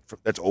 just shit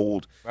that's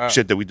old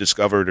shit that we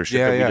discovered or shit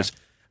that we just.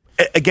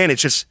 Again,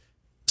 it's just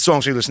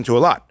songs we listen to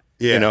a lot.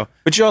 Yeah. You know,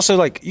 but you also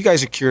like you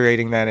guys are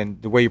curating that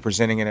and the way you're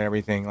presenting it and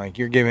everything. Like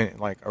you're giving it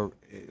like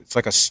it's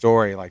like a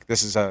story. Like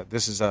this is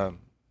a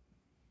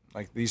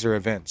like these are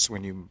events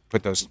when you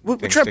put those. We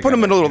try to put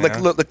them in a little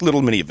like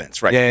little mini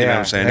events, right? Yeah, you know what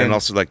I'm saying, and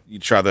also like you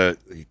try to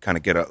kind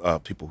of get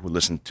people who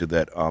listen to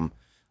that,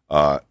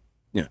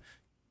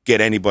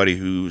 get anybody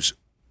who's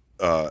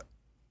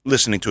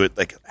listening to it,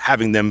 like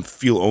having them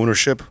feel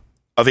ownership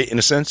of it in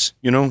a sense,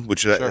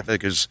 which I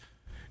think is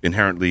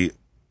inherently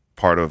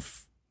part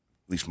of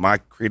at least my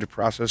creative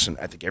process, and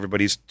I think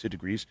everybody's to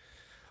degrees.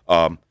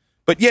 But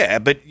at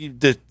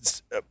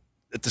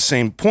the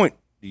same point,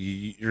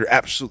 you're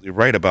absolutely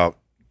right about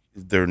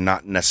there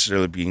not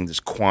necessarily being this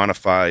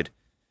quantified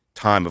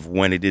time of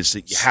when it is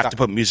that you have to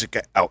put music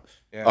out,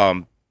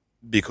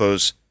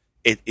 because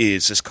it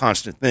is this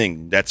constant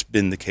thing. That's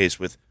been the case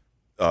with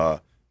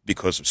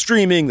because of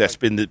streaming. That's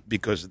been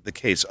because of the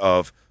case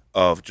of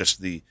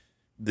just the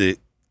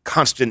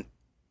constant,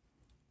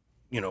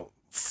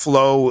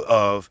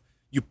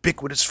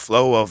 ubiquitous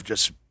flow of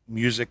just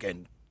music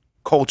and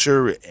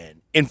culture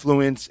and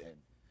influence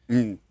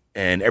and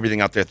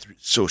everything out there through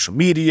social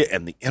media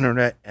and the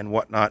internet and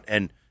whatnot,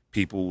 and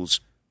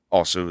people's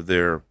also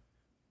their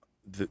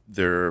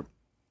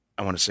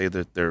I want to say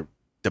that their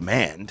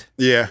demand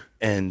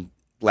and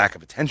lack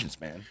of attention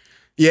span.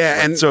 Yeah,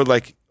 right? and so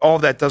like all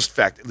that does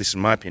factor, at least in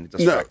my opinion,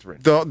 factor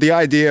in. The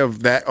idea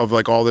of that, of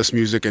like all this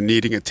music and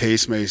needing a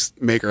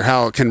tastemaker,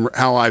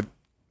 how I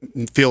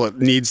feel it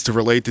needs to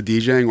relate to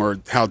DJing, or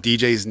how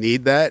DJs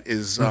need that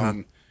is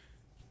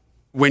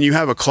when you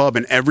have a club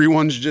and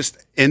everyone's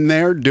just in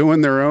there doing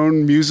their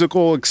own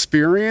musical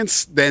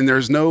experience, then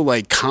there's no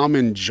like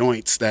common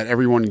joints that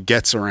everyone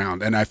gets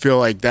around. And I feel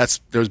like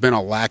there's been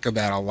a lack of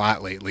that a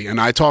lot lately. And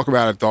I talk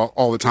about it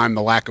all the time,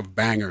 the lack of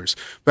bangers.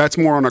 But that's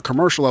more on a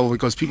commercial level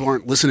because people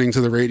aren't listening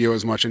to the radio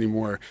as much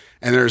anymore.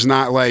 And there's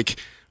not like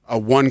a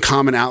one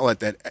common outlet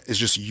that is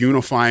just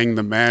unifying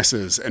the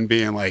masses and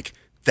being like,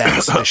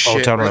 that's the shit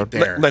Old Town right Road.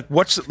 there.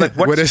 What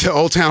is it?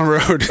 Old Town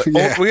Road.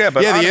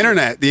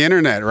 The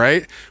internet,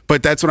 right?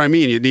 But that's what I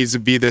mean. It needs to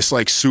be this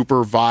like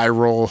super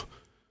viral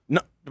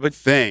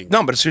thing.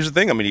 No, but here's the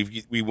thing. I mean,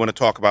 if we want to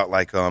talk about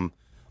like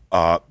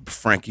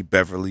Frankie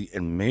Beverly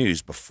and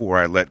Maze, Before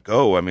I Let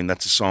Go. I mean,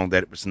 that's a song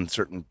that was in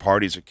certain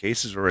parties or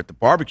cases or at the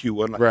barbecue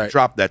when I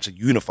dropped. That's a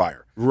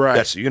unifier. Right.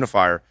 That's a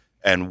unifier.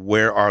 And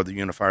where are the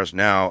unifiers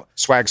now?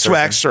 Swag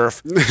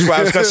Surf.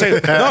 I was gonna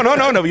say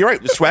no. You're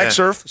right. Swag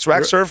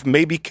Surf.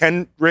 Maybe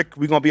Kendrick.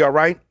 We gonna be all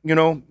right.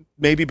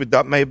 Maybe, but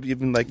that may be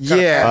even like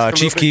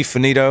Chief Keef,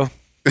 Finito.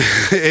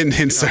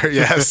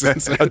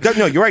 Yes.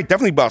 No, you're right.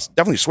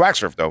 Definitely Swag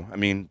Surf though. I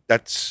mean,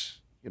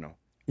 that's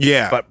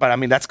Yeah, but I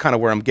mean that's kind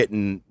of where I'm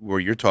getting where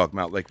you're talking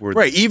about, like where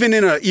even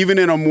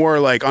in a more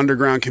like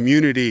underground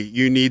community,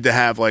 you need to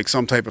have like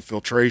some type of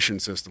filtration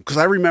system. Because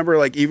I remember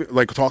like even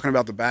like talking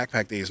about the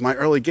backpack days, my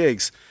early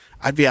gigs,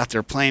 I'd be out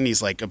there playing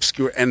these like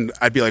obscure, and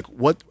I'd be like,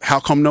 "What? How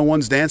come no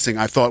one's dancing?"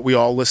 I thought we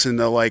all listened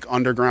to like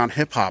underground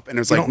hip hop, and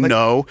it was like,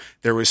 no,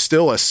 there was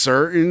still a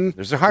certain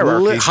there's a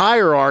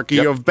hierarchy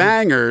of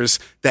bangers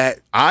that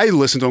I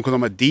listen to them because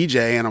I'm a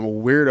DJ and I'm a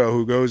weirdo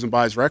who goes and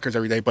buys records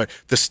every day. But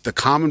the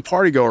common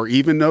party goer,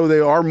 even though they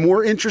are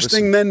more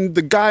interesting than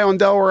the guy on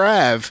Delaware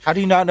Ave, how do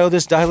you not know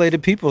this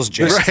dilated people's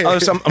gist?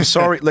 Right. I'm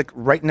sorry. Like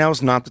right now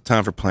is not the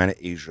time for Planet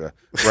Asia.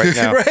 Right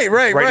now,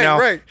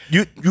 right.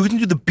 You can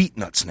do the Beat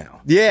Nuts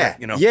now. Yeah.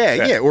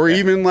 Right? Or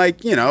even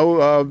like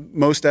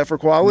Most Def or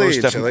Quality.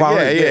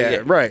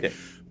 Right. Yeah.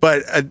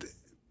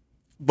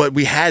 But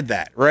we had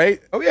that,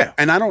 right? Oh yeah.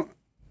 And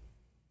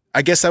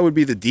I guess that would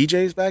be the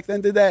DJs back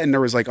then did that, and there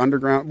was like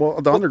underground.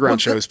 Well, the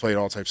underground shows played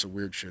all types of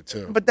weird shit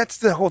too. But that's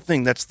the whole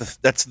thing. That's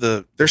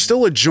the. There's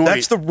still a joint.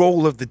 That's the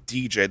role of the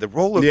DJ. The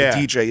role of the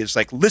DJ is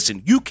like,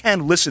 listen, you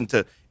can listen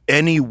to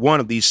any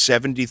one of these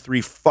 73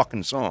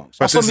 fucking songs.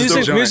 Also,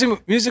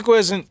 music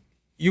wasn't.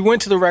 You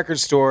went to the record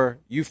store,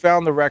 you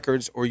found the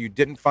records, or you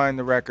didn't find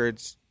the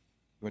records.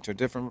 You went to a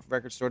different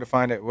record store to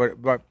find it.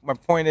 My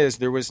point is,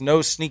 there was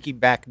no sneaky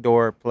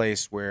backdoor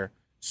place where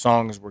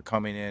songs were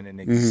coming in and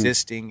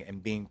existing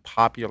and being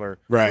popular.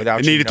 Right.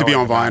 Without it needed to be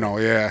on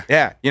vinyl,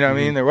 Yeah, you know what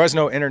I mean? There was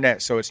no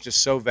internet, so it's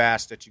just so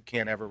vast that you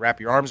can't ever wrap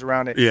your arms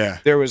around it. Yeah.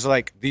 There was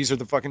like, these are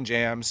the fucking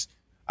jams.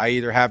 I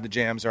either have the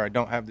jams or I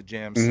don't have the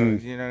jams. So,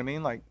 you know what I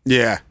mean? Like,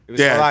 it was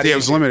a lot it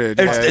was limited.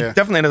 It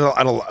definitely is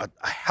a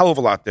hell of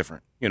a lot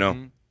different,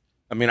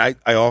 I mean, I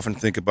often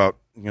think about,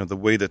 the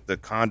way that the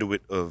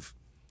conduit of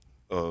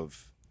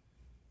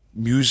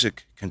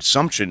music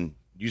consumption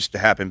used to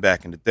happen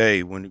back in the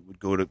day when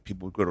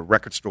people would go to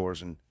record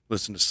stores and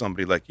listen to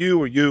somebody like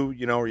you, or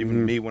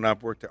even me when I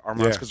worked at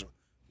Armand's, because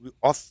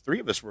all three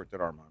of us worked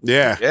at Armand's.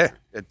 Yeah,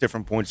 at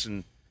different points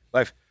in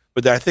life.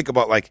 But then I think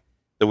about like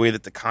the way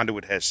that the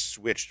conduit has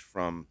switched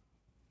from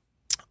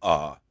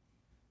the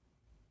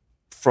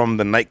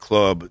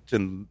nightclub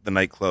to the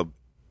nightclub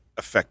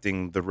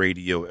affecting the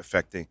radio,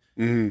 affecting.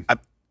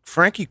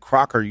 Frankie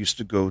Crocker used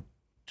to go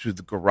to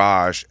the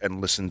garage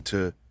and listen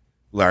to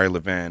Larry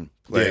Levan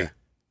play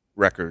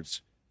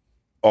records,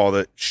 all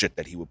the shit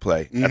that he would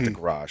play at the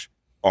garage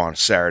on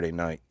Saturday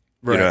night.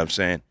 Right. You know what I'm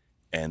saying?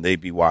 And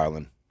they'd be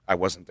wilding. I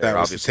wasn't there, that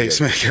obviously. Was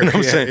the tastemaker. You know what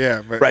I'm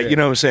saying? Right, you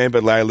know what I'm saying?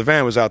 But Larry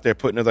Levan was out there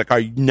putting it like,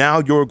 now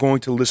you're going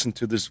to listen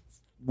to this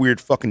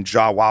weird fucking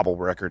Jaw Wobble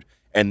record,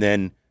 and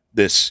then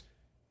this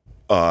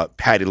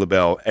Patti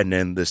LaBelle, and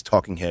then this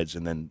Talking Heads,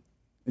 and then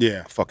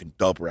a fucking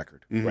dub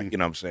record. Right? You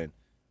know what I'm saying?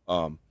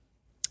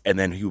 And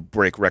then he would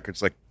break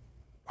records like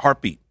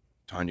Heartbeat,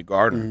 Tanya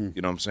Gardner.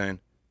 You know what I'm saying?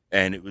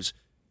 And it was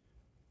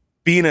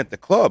being at the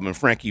club, and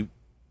Frankie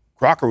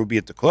Crocker would be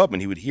at the club,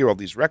 and he would hear all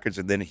these records,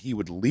 and then he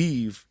would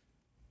leave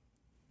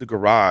the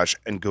garage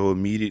and go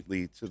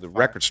immediately to the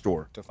record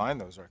store to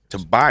find those records, to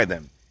buy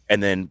them,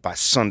 and then by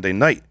Sunday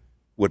night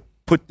would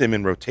put them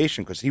in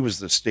rotation, because he was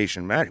the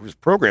station manager, he was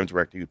program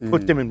director. He would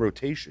put them in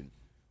rotation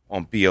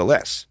on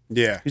BLS.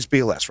 Yeah, he's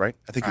BLS, right?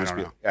 I think it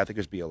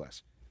was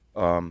BLS.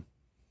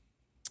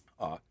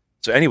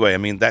 So anyway, I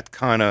mean, that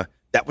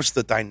was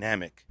the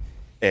dynamic,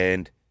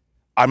 and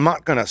I'm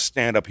not gonna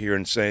stand up here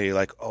and say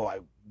like, oh,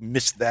 I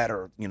missed that,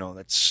 or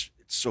it's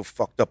so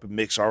fucked up, it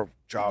makes our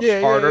jobs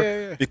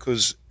harder,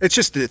 because it's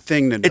just the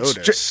thing to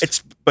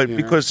notice.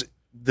 Because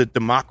the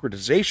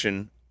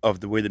democratization of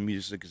the way the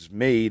music is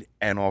made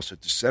and also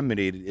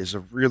disseminated is a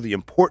really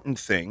important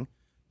thing,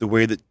 the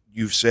way that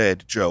you've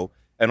said, Joe,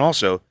 and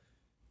also,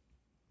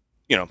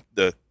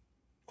 the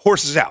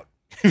horse is out.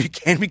 we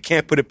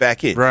can't put it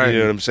back in. Right. You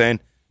know what I'm saying?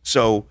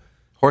 So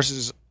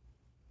horses.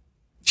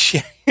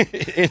 Horses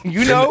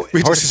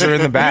are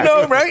in the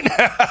back. Right?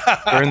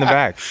 They're in the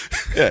back.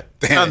 Yeah,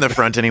 they're not in the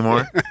front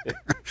anymore.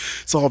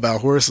 It's all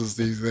about horses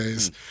these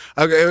days.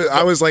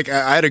 I was like,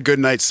 I had a good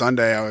night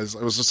Sunday. It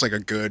was just like a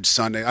good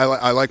Sunday.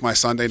 I like my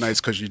Sunday nights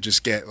because you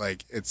just get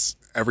like, it's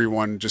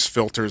everyone just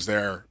filters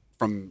there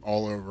from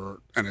all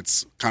over, and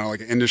it's kind of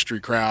like an industry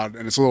crowd,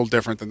 and it's a little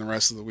different than the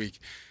rest of the week.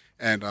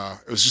 And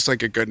it was just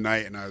like a good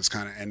night, and I was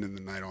kind of ending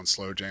the night on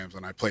slow jams,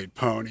 and I played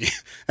Pony,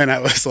 and I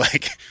was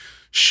like,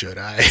 should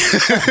I?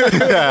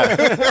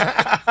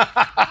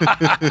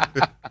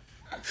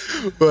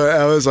 But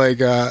I was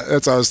like, I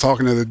was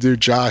talking to the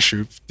dude Josh,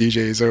 who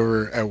DJs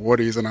over at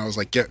Woody's, and I was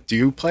like, do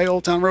you play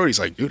Old Town Road? He's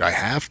like, dude, I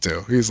have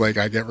to. He's like,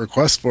 I get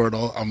requests for it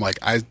all. I'm like,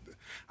 I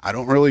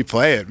don't really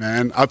play it,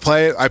 man. I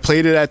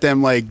played it at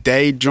them like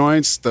day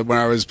joints when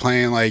I was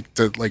playing like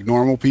to like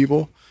normal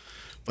people,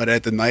 but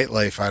at the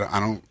nightlife, I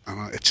don't.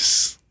 It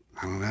just,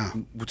 I don't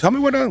know. Well, tell me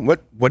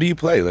what do you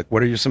play? Like,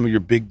 what are some of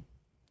your big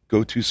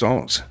go-to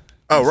songs?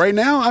 Oh, right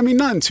now, I mean,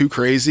 nothing too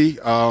crazy.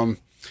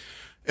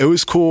 It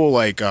was cool.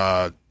 Like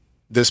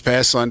this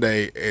past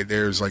Sunday,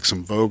 there's like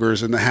some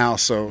Vogers in the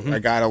house, so I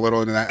got a little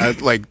into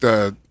that. Like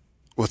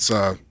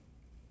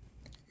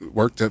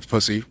work this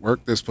pussy.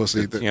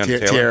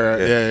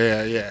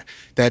 Tiara, yeah.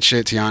 That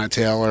shit, Tiana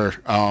Taylor.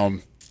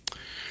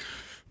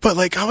 But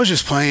like, I was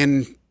just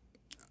playing.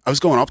 I was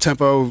going up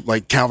tempo,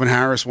 like Calvin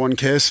Harris, One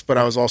Kiss, but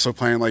I was also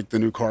playing like the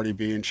new Cardi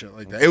B and shit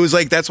like that. It was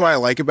like, that's why I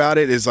like about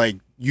it is like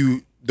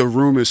the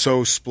room is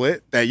so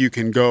split that you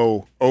can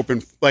go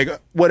open, like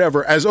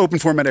whatever, as open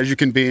format as you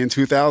can be in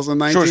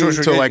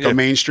 2019 to like a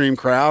mainstream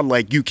crowd.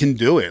 Like you can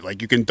do it. Like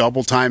you can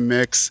double time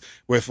mix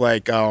with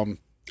like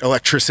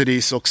Electricity,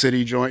 Silk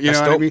City joint. You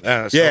know what I mean?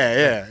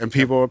 Yeah. And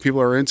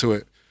people are into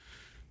it.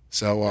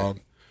 So,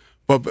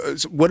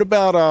 but what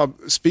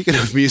about speaking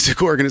of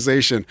music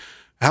organization?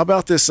 How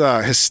about this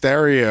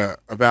hysteria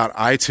about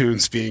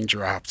iTunes being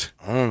dropped?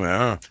 Oh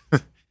man.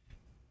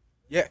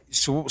 Yeah.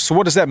 So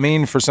what does that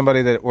mean for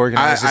somebody that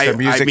organizes their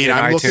music? I mean,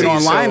 I'm iTunes? looking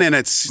online, and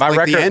it's my like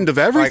record, the end of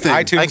everything.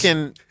 Like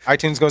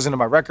iTunes goes into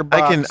my record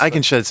box. I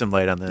can shed some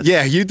light on this.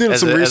 Yeah, you did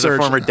some research. As a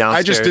former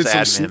downstairs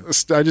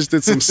admin. I just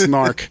did some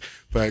snark.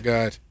 But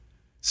God.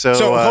 So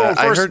hold on.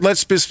 First,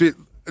 let's be.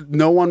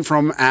 No one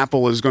from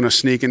Apple is going to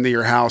sneak into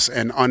your house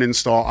and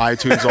uninstall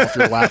iTunes off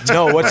your laptop.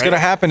 No, what's going to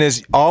happen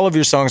is all of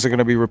your songs are going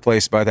to be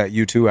replaced by that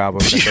U2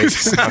 album.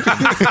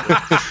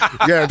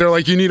 Yeah, they're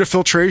like, you need a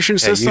filtration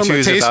system,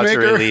 a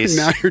tastemaker.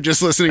 Now you're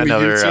just listening to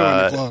U2 in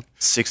the club.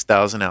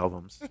 6,000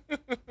 albums.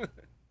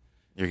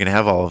 You're going to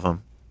have all of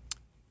them.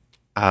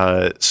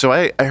 So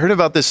I heard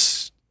about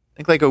this, I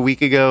think like a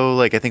week ago.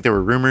 Like I think there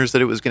were rumors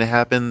that it was going to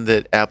happen,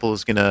 that Apple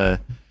is going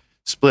to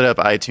split up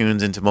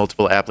iTunes into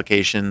multiple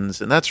applications,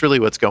 and that's really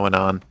what's going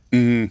on.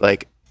 Mm-hmm.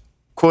 Like,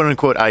 quote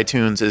unquote,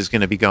 iTunes is going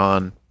to be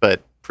gone,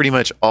 but pretty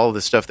much all the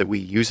stuff that we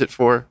use it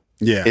for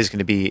is going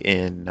to be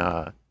in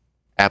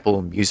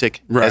Apple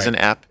Music as an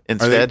app Are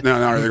instead.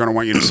 are they going to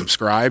want you to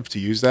subscribe to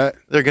use that?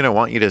 They're going to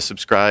want you to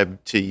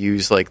subscribe to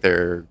use like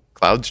their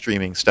cloud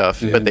streaming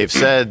stuff, but they've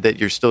said that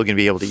you're still going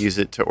to be able to use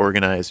it to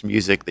organize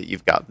music that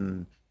you've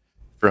gotten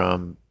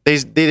from. They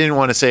didn't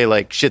want to say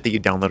like shit that you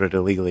downloaded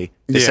illegally.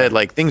 They said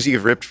like things that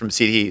you've ripped from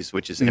CDs,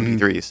 which is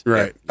MP3s.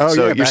 Right. Yeah.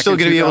 So you're still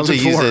going to be able to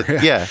use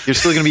it. Yeah, you're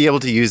still going to be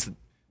able to use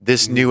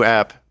this new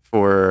app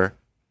for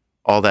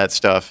all that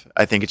stuff.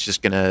 I think it's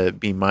just going to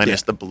be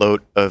minus the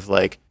bloat of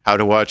like how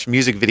to watch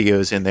music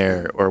videos in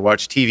there or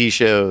watch TV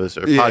shows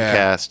or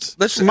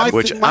podcasts,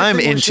 which I'm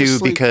into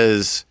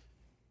because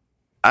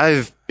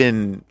I've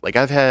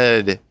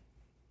had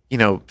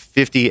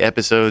 50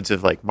 episodes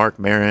of like Mark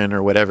Maron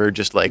or whatever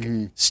just like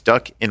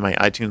stuck in my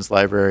iTunes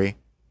library,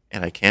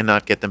 and I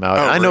cannot get them out.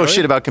 I know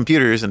shit about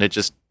computers, and it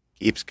just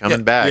keeps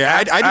coming back.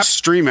 Yeah, I just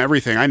stream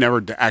everything. I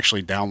never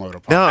actually download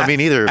a podcast. No, me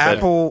neither.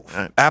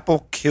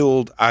 Apple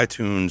killed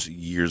iTunes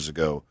years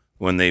ago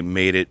when they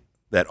made it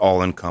that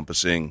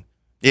all-encompassing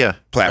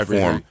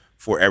platform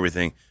for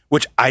everything,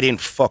 which I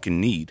didn't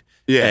fucking need.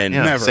 Yeah, and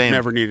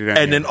never needed any.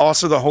 And then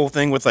also the whole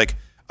thing with like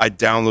I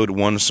download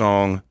one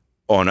song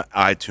on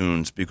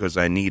iTunes because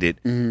I need it,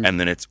 and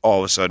then it's all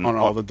of a sudden on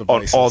all the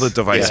devices. On all the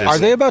devices. Are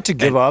they about to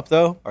give up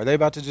though? Are they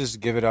about to just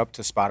give it up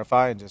to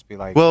Spotify and just be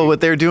like? Well, what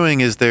they're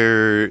doing is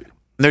they're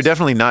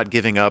definitely not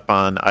giving up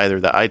on either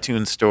the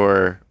iTunes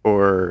store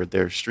or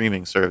their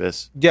streaming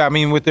service. Yeah, I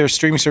mean, with their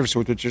streaming service,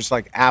 which is just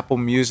like Apple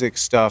Music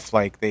stuff,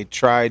 like they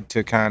tried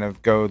to kind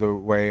of go the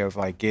way of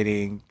like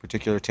getting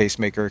particular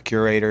tastemaker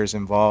curators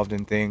involved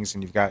in things,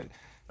 and you've got.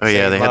 Oh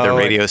yeah, they had their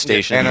radio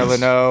stations. Anna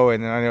Leno,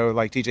 and I know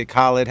like DJ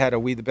Khaled had a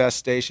We the Best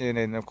station,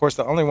 and of course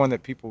the only one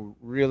that people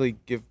really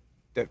give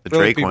the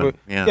Drake one,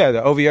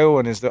 the OVO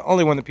one is the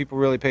only one that people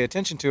really pay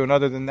attention to, and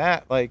other than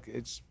that, like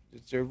it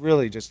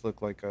really just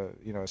looked like a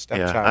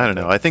stepchild. I don't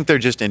know. I think they're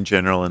just in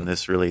general in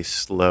this really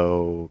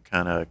slow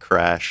kind of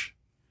crash.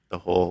 The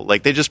whole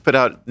like they just put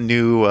out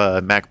new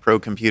Mac Pro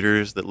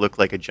computers that look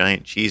like a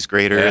giant cheese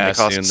grater, and they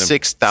cost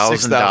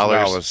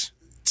 $6,000.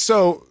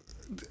 So.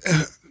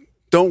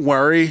 Don't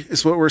worry,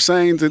 is what we're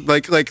saying.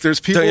 Like there's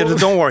people.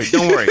 Don't worry.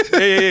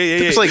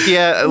 It's like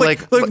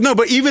no,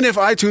 but even if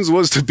iTunes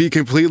was to be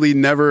completely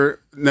never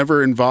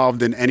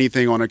involved in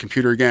anything on a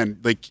computer again,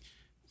 like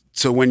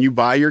so when you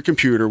buy your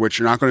computer, which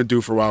you're not going to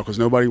do for a while because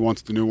nobody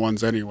wants the new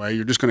ones anyway,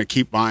 you're just going to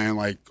keep buying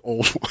like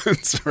old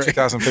ones, right?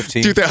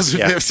 2015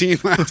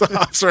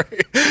 laptops,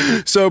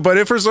 right? So, but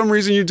if for some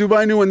reason you do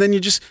buy a new one, then you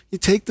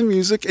take the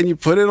music and you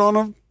put it on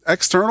a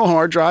external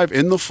hard drive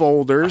in the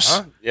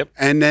folders,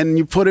 and then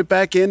you put it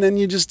back in, and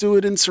you just do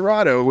it in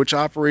Serato, which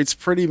operates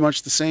pretty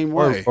much the same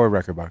way, or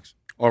Rekordbox,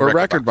 or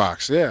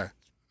Rekordbox. Yeah.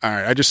 All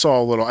right. I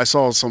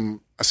saw some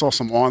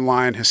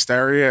online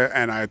hysteria,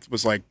 and I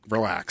was like,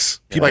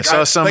 relax. Yeah, I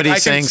saw somebody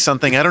saying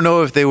something. I don't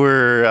know if they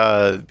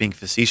were being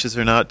facetious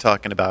or not,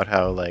 talking about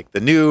how like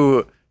the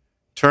new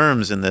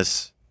terms in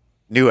this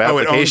new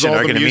application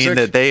are going to mean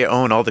that they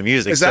own all the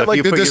music. So if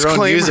you put your own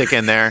music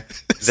in there,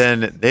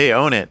 then they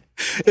own it.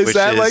 Which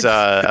is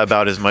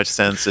about as much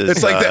sense as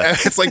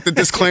it's like the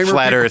disclaimer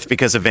flat Earth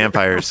because of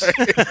vampires.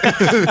 Right.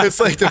 It's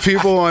like the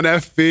people on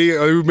FB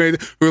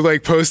who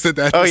posted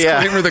that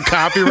disclaimer, the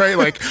copyright.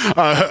 Like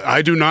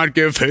I do not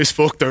give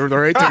Facebook the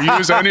right to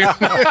use any.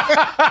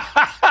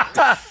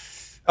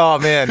 Oh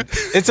man,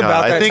 it's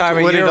about that time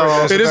of year.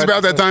 It is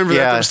about that time for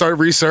that to start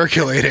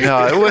recirculating.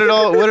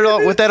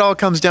 No, what that all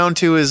comes down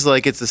to is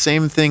like it's the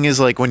same thing as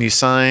like when you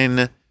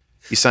sign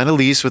a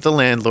lease with a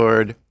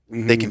landlord.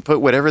 They can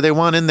put whatever they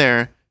want in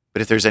there,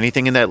 but if there's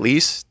anything in that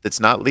lease that's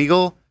not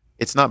legal,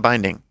 it's not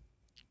binding.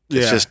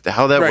 It's just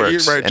how that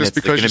works. Right, and just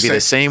it's going to be the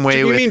same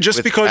way with. You mean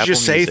just because you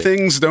say Music.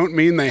 things don't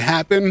mean they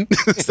happen?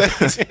 Is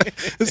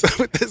that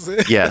what this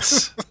is?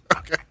 Yes.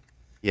 Okay.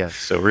 Yes.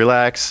 So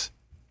relax.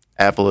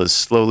 Apple is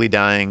slowly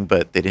dying,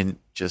 but they didn't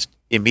just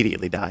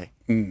immediately die.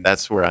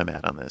 That's where I'm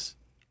at on this.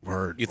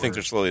 You think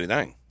they're slowly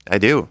dying? I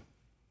do.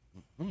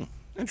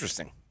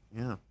 Interesting.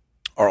 Yeah.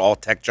 Are all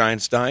tech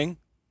giants dying?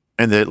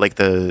 And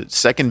the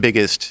second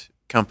biggest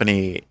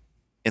company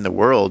in the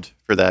world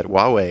for that,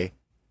 Huawei,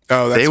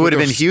 they would have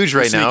been huge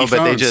right now,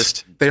 but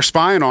they're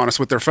spying on us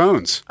with their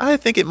phones. I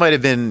think it might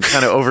have been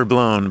kind of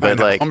overblown, but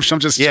like I'm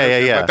just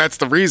joking, but that's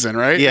the reason,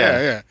 right?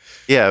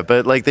 Yeah.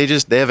 But like they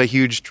have a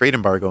huge trade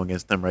embargo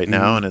against them right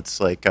now, and it's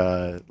like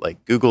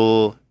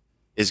Google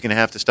is going to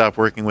have to stop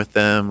working with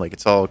them. Like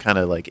it's all kind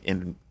of like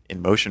in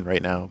motion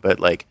right now, but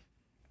like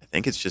I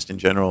think it's just in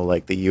general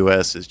like the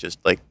U.S. is just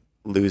like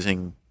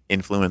losing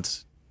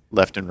influence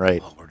left and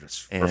right. Oh,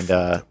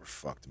 we're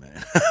fucked,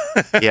 man.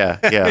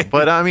 yeah.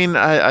 But I mean,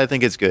 I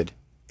think it's good.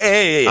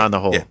 Hey. On the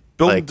whole. Yeah.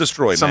 Build and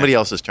destroy, somebody man.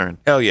 else's turn.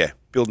 Hell yeah.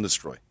 Build and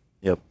destroy.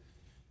 Yep.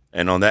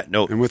 And on that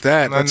note. And with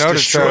that, let's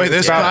destroy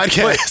this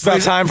podcast. It's about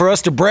time for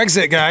us to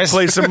Brexit, guys.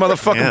 Play some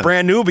motherfucking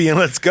Brand Nubian.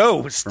 Let's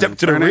go. Step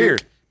to the rear.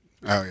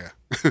 Oh, yeah.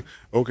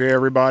 Okay,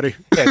 everybody.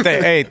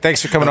 Hey,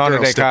 thanks for coming on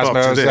today,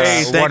 Cosmo.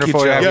 Hey, thank wonderful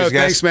you, to have you guys.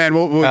 Thanks, man.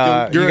 You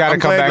got to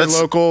come back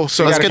local.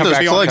 So let's get those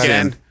plugs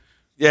in.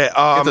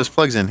 Yeah. Get those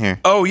plugs in here.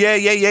 Oh,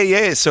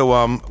 yeah. So,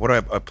 what do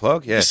I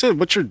plug? Yeah. You said,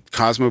 what's your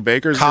Cosmo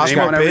Baker's name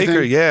Cosmo on Baker,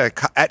 everything? yeah.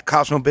 At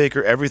Cosmo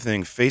Baker,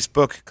 everything.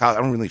 Facebook, I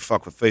don't really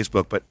fuck with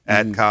Facebook, but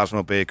at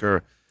Cosmo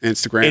Baker.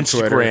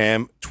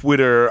 Instagram,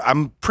 Twitter.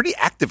 I'm pretty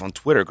active on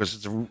Twitter because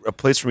it's a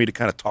place for me to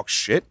kind of talk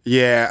shit.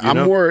 Yeah,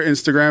 I'm more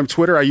Instagram.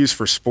 Twitter I use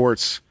for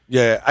sports.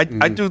 Yeah, I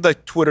do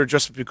like Twitter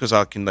just because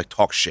I can like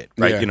talk shit,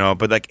 right? Yeah. You know,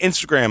 but like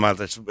Instagram,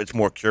 it's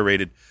more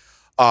curated.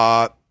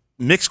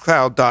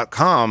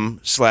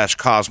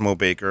 Mixcloud.com/Cosmo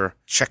Baker.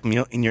 Check me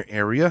out in your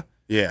area.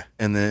 Yeah.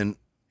 And then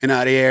In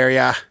out of the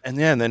area. and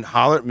then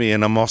holler at me.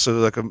 And I'm also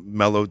like a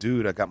mellow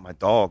dude. I got my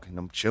dog and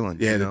I'm chilling.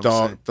 Yeah, you know the what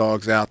I'm saying?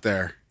 dog's out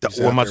there. He's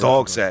Where out my there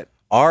dog's with at.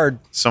 Ard.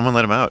 Someone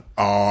let him out.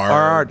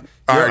 Ard.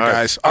 All right,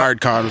 guys. Ard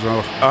Cosmo.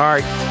 All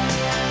right.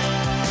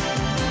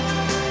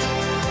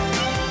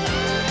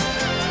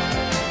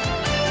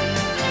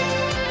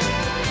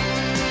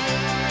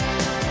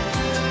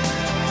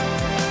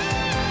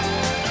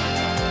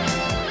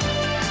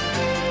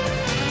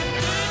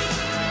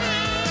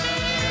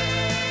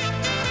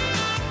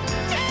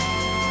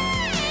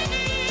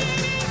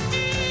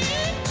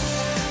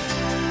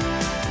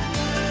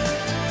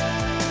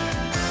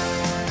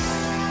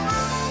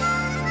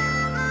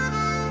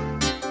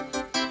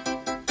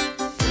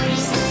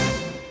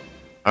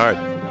 All right.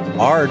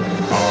 Ard.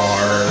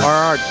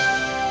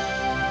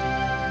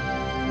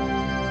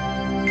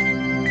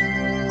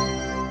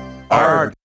 Ard.